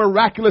and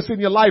miraculous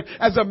in your life.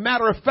 As a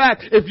matter of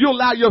fact, if you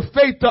allow your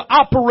faith to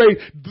operate,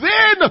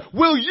 then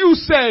will you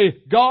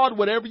say, God,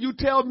 whatever you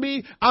tell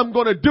me, I'm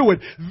going to do it.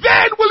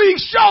 Then will he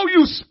show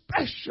you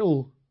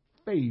special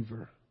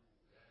favor.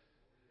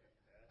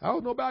 I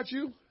don't know about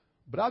you,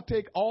 but I'll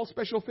take all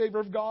special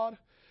favor of God.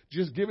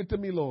 Just give it to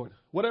me, Lord.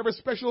 Whatever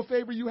special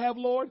favor you have,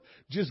 Lord,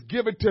 just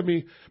give it to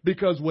me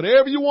because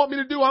whatever you want me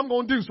to do, I'm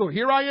going to do. So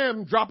here I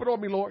am. Drop it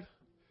on me, Lord.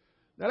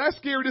 Now that's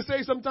scary to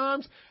say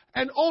sometimes,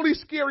 and only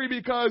scary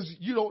because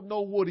you don't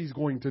know what he's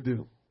going to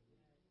do.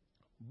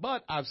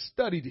 But I've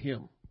studied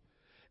him,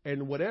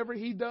 and whatever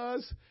he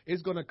does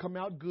is going to come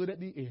out good at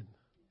the end.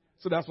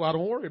 So that's why I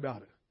don't worry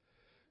about it.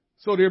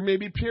 So there may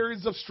be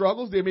periods of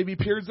struggles. There may be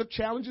periods of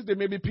challenges. There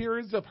may be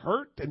periods of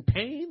hurt and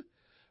pain.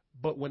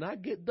 But when I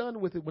get done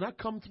with it, when I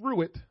come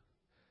through it,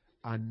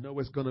 I know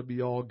it's going to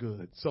be all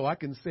good. So I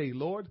can say,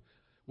 Lord,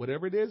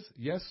 whatever it is,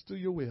 yes to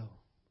your will.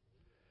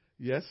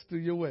 Yes to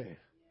your way.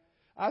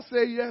 I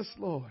say yes,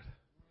 Lord.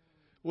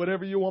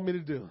 Whatever you want me to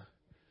do.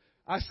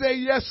 I say,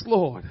 yes,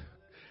 Lord.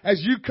 As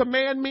you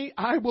command me,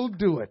 I will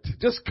do it.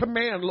 Just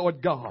command,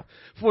 Lord God.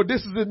 For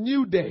this is a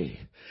new day.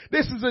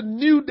 This is a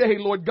new day,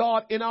 Lord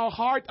God, in our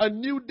heart, a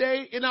new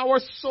day in our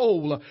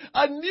soul,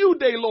 a new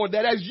day, Lord,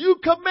 that as you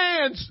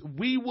command,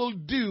 we will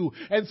do.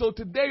 And so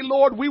today,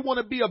 Lord, we want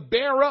to be a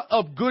bearer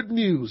of good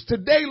news.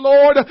 Today,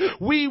 Lord,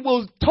 we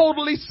will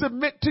totally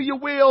submit to your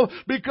will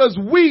because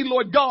we,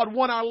 Lord God,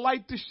 want our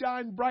light to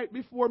shine bright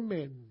before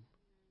men.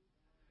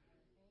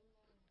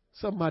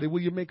 Somebody,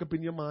 will you make up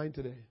in your mind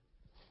today?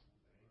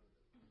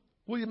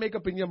 Will you make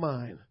up in your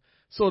mind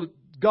so that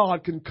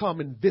God can come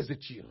and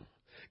visit you?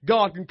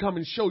 God can come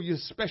and show you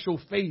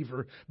special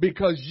favor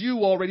because you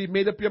already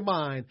made up your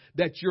mind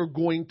that you're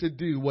going to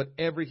do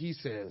whatever he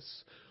says.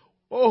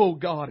 Oh,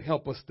 God,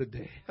 help us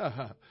today.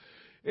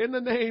 In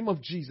the name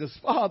of Jesus,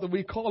 Father,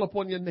 we call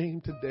upon your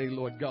name today,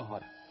 Lord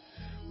God.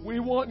 We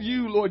want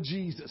you, Lord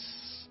Jesus,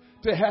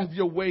 to have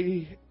your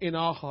way in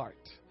our heart,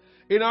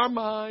 in our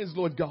minds,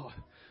 Lord God.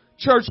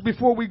 Church,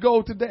 before we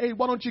go today,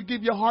 why don't you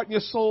give your heart and your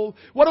soul?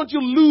 Why don't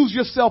you lose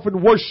yourself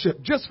in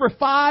worship just for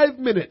 5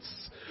 minutes?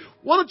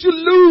 Why don't you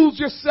lose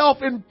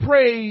yourself in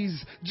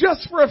praise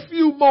just for a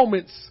few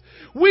moments?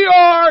 We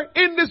are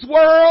in this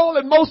world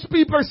and most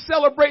people are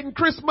celebrating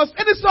Christmas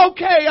and it's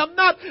okay. I'm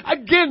not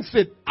against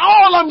it.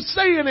 All I'm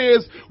saying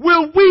is,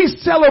 will we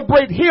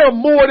celebrate him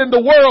more than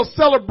the world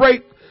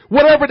celebrate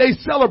whatever they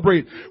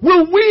celebrate?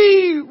 Will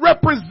we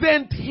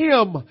represent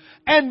him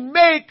and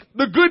make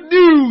the good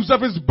news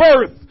of his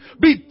birth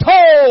be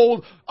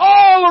told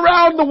all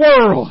around the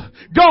world?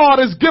 God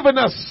has given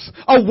us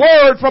a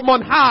word from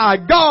on high.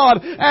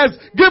 God has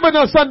given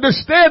us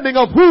understanding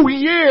of who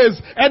he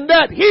is and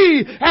that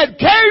he had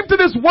came to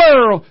this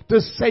world to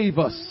save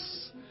us.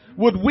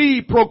 Would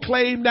we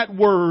proclaim that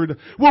word?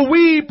 Will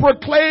we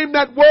proclaim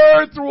that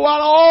word throughout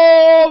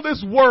all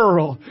this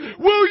world?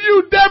 Will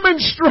you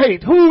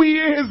demonstrate who he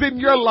is in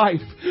your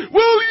life?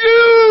 Will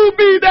you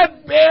be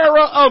that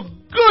bearer of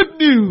good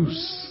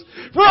news?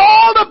 For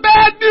all the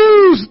bad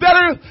news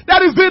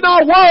that is in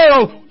our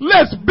world,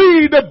 let's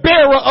be the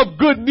bearer of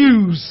good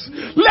news.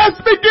 Let's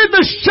begin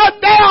to shut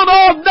down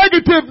all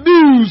negative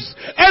news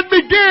and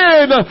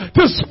begin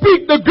to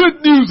speak the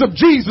good news of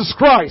Jesus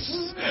Christ.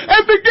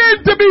 And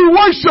begin to be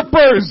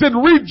worshipers and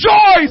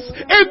rejoice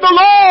in the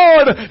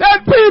Lord,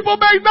 that people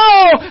may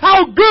know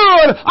how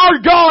good our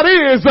God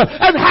is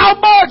and how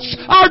much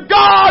our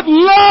God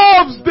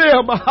loves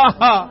them.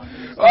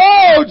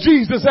 Oh,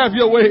 Jesus, have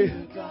your way.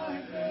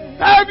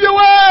 Have your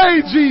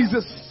way,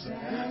 Jesus.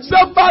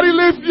 Somebody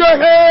lift your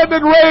hand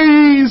and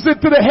raise it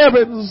to the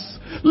heavens.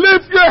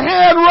 Lift your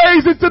hand,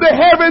 raise it to the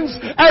heavens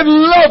and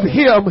love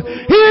him.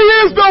 He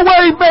is the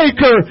way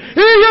maker.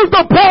 He is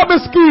the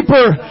promise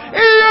keeper.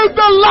 He is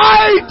the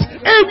light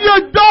in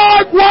your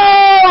dark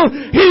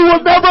world. He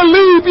will never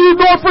leave you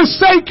nor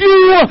forsake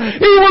you.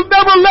 He will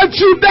never let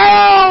you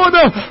down.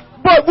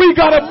 But we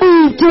gotta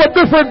move to a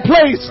different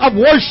place of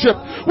worship.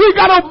 We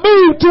gotta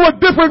move to a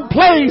different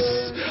place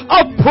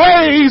of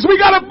praise. We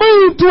gotta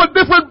move to a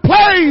different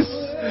place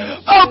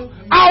of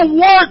our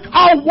work,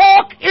 our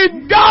walk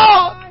in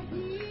God.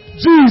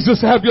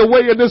 Jesus, have your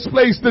way in this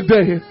place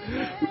today.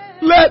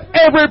 Let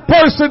every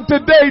person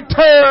today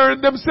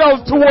turn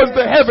themselves towards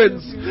the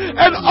heavens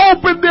and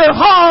open their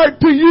heart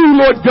to you,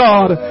 Lord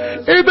God.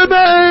 In the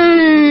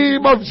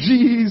name of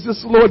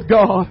Jesus, Lord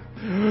God.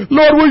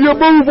 Lord, will you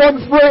move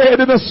on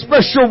Fred in a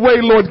special way,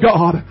 Lord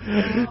God?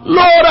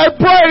 Lord, I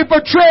pray for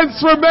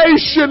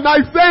transformation. I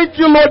thank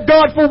you, Lord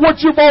God, for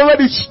what you've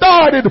already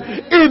started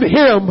in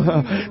him.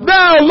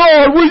 Now,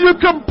 Lord, will you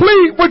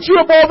complete what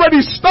you have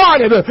already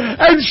started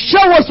and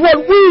show us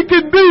what we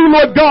can do,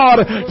 Lord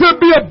God, to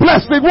be a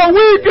blessing. What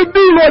we can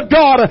do, Lord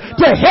God,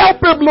 to help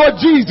him, Lord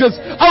Jesus,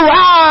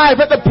 arrive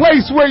at the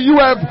place where you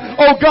have,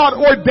 oh God,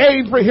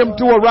 ordained for him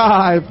to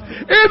arrive.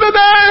 In the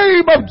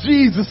name of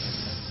Jesus.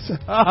 God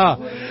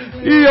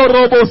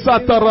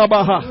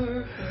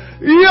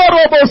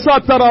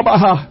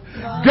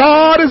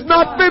is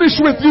not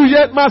finished with you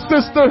yet, my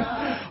sister.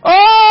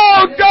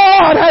 Oh,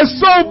 God has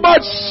so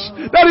much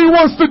that he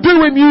wants to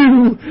do in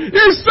you.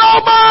 There's so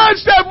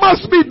much that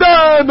must be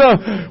done.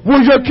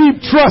 Will you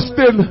keep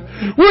trusting?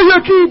 Will you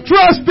keep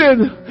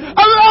trusting?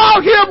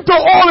 Allow him to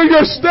order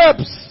your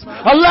steps.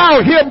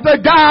 Allow him to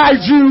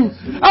guide you.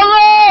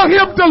 Allow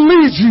him to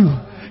lead you.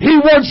 He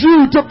wants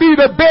you to be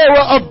the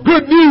bearer of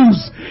good news.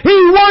 He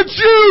wants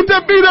you to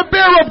be the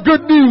bearer of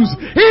good news.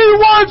 He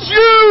wants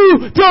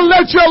you to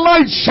let your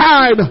light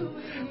shine.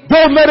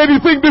 Don't let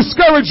anything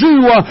discourage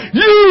you.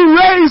 You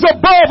raise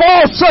above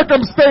all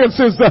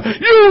circumstances.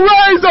 You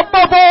raise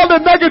above all the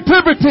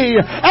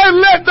negativity and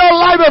let the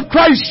light of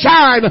Christ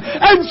shine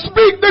and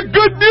speak the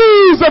good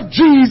news of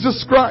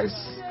Jesus Christ.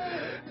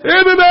 In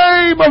the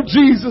name of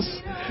Jesus.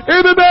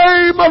 In the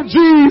name of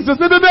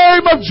Jesus. In the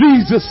name of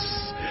Jesus.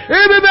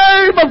 In the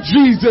name of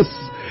Jesus.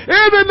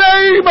 In the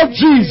name of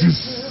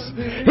Jesus.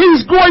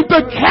 He's going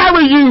to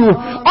carry you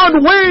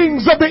on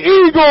wings of the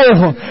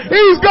eagle.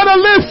 He's going to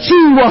lift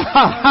you.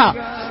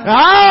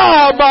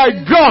 Ah, my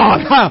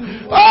God.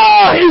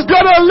 Oh, He's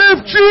gonna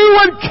lift you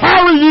and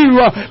carry you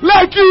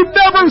like you've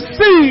never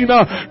seen.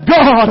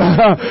 God,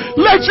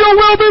 let your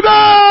will be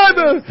done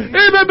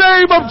in the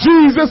name of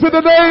Jesus, in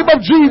the name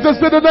of Jesus,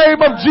 in the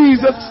name of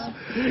Jesus,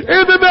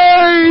 in the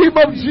name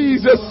of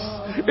Jesus,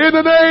 in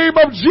the name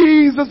of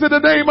Jesus, in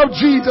the name of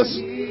Jesus,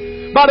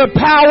 by the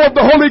power of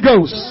the Holy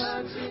Ghost.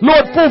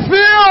 Lord,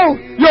 fulfill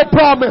your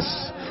promise.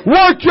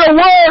 Work your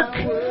work.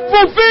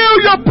 Fulfill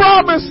your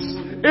promise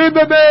in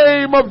the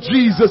name of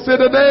Jesus, in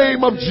the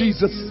name of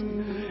Jesus.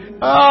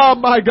 Oh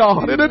my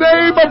God, in the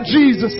name of Jesus.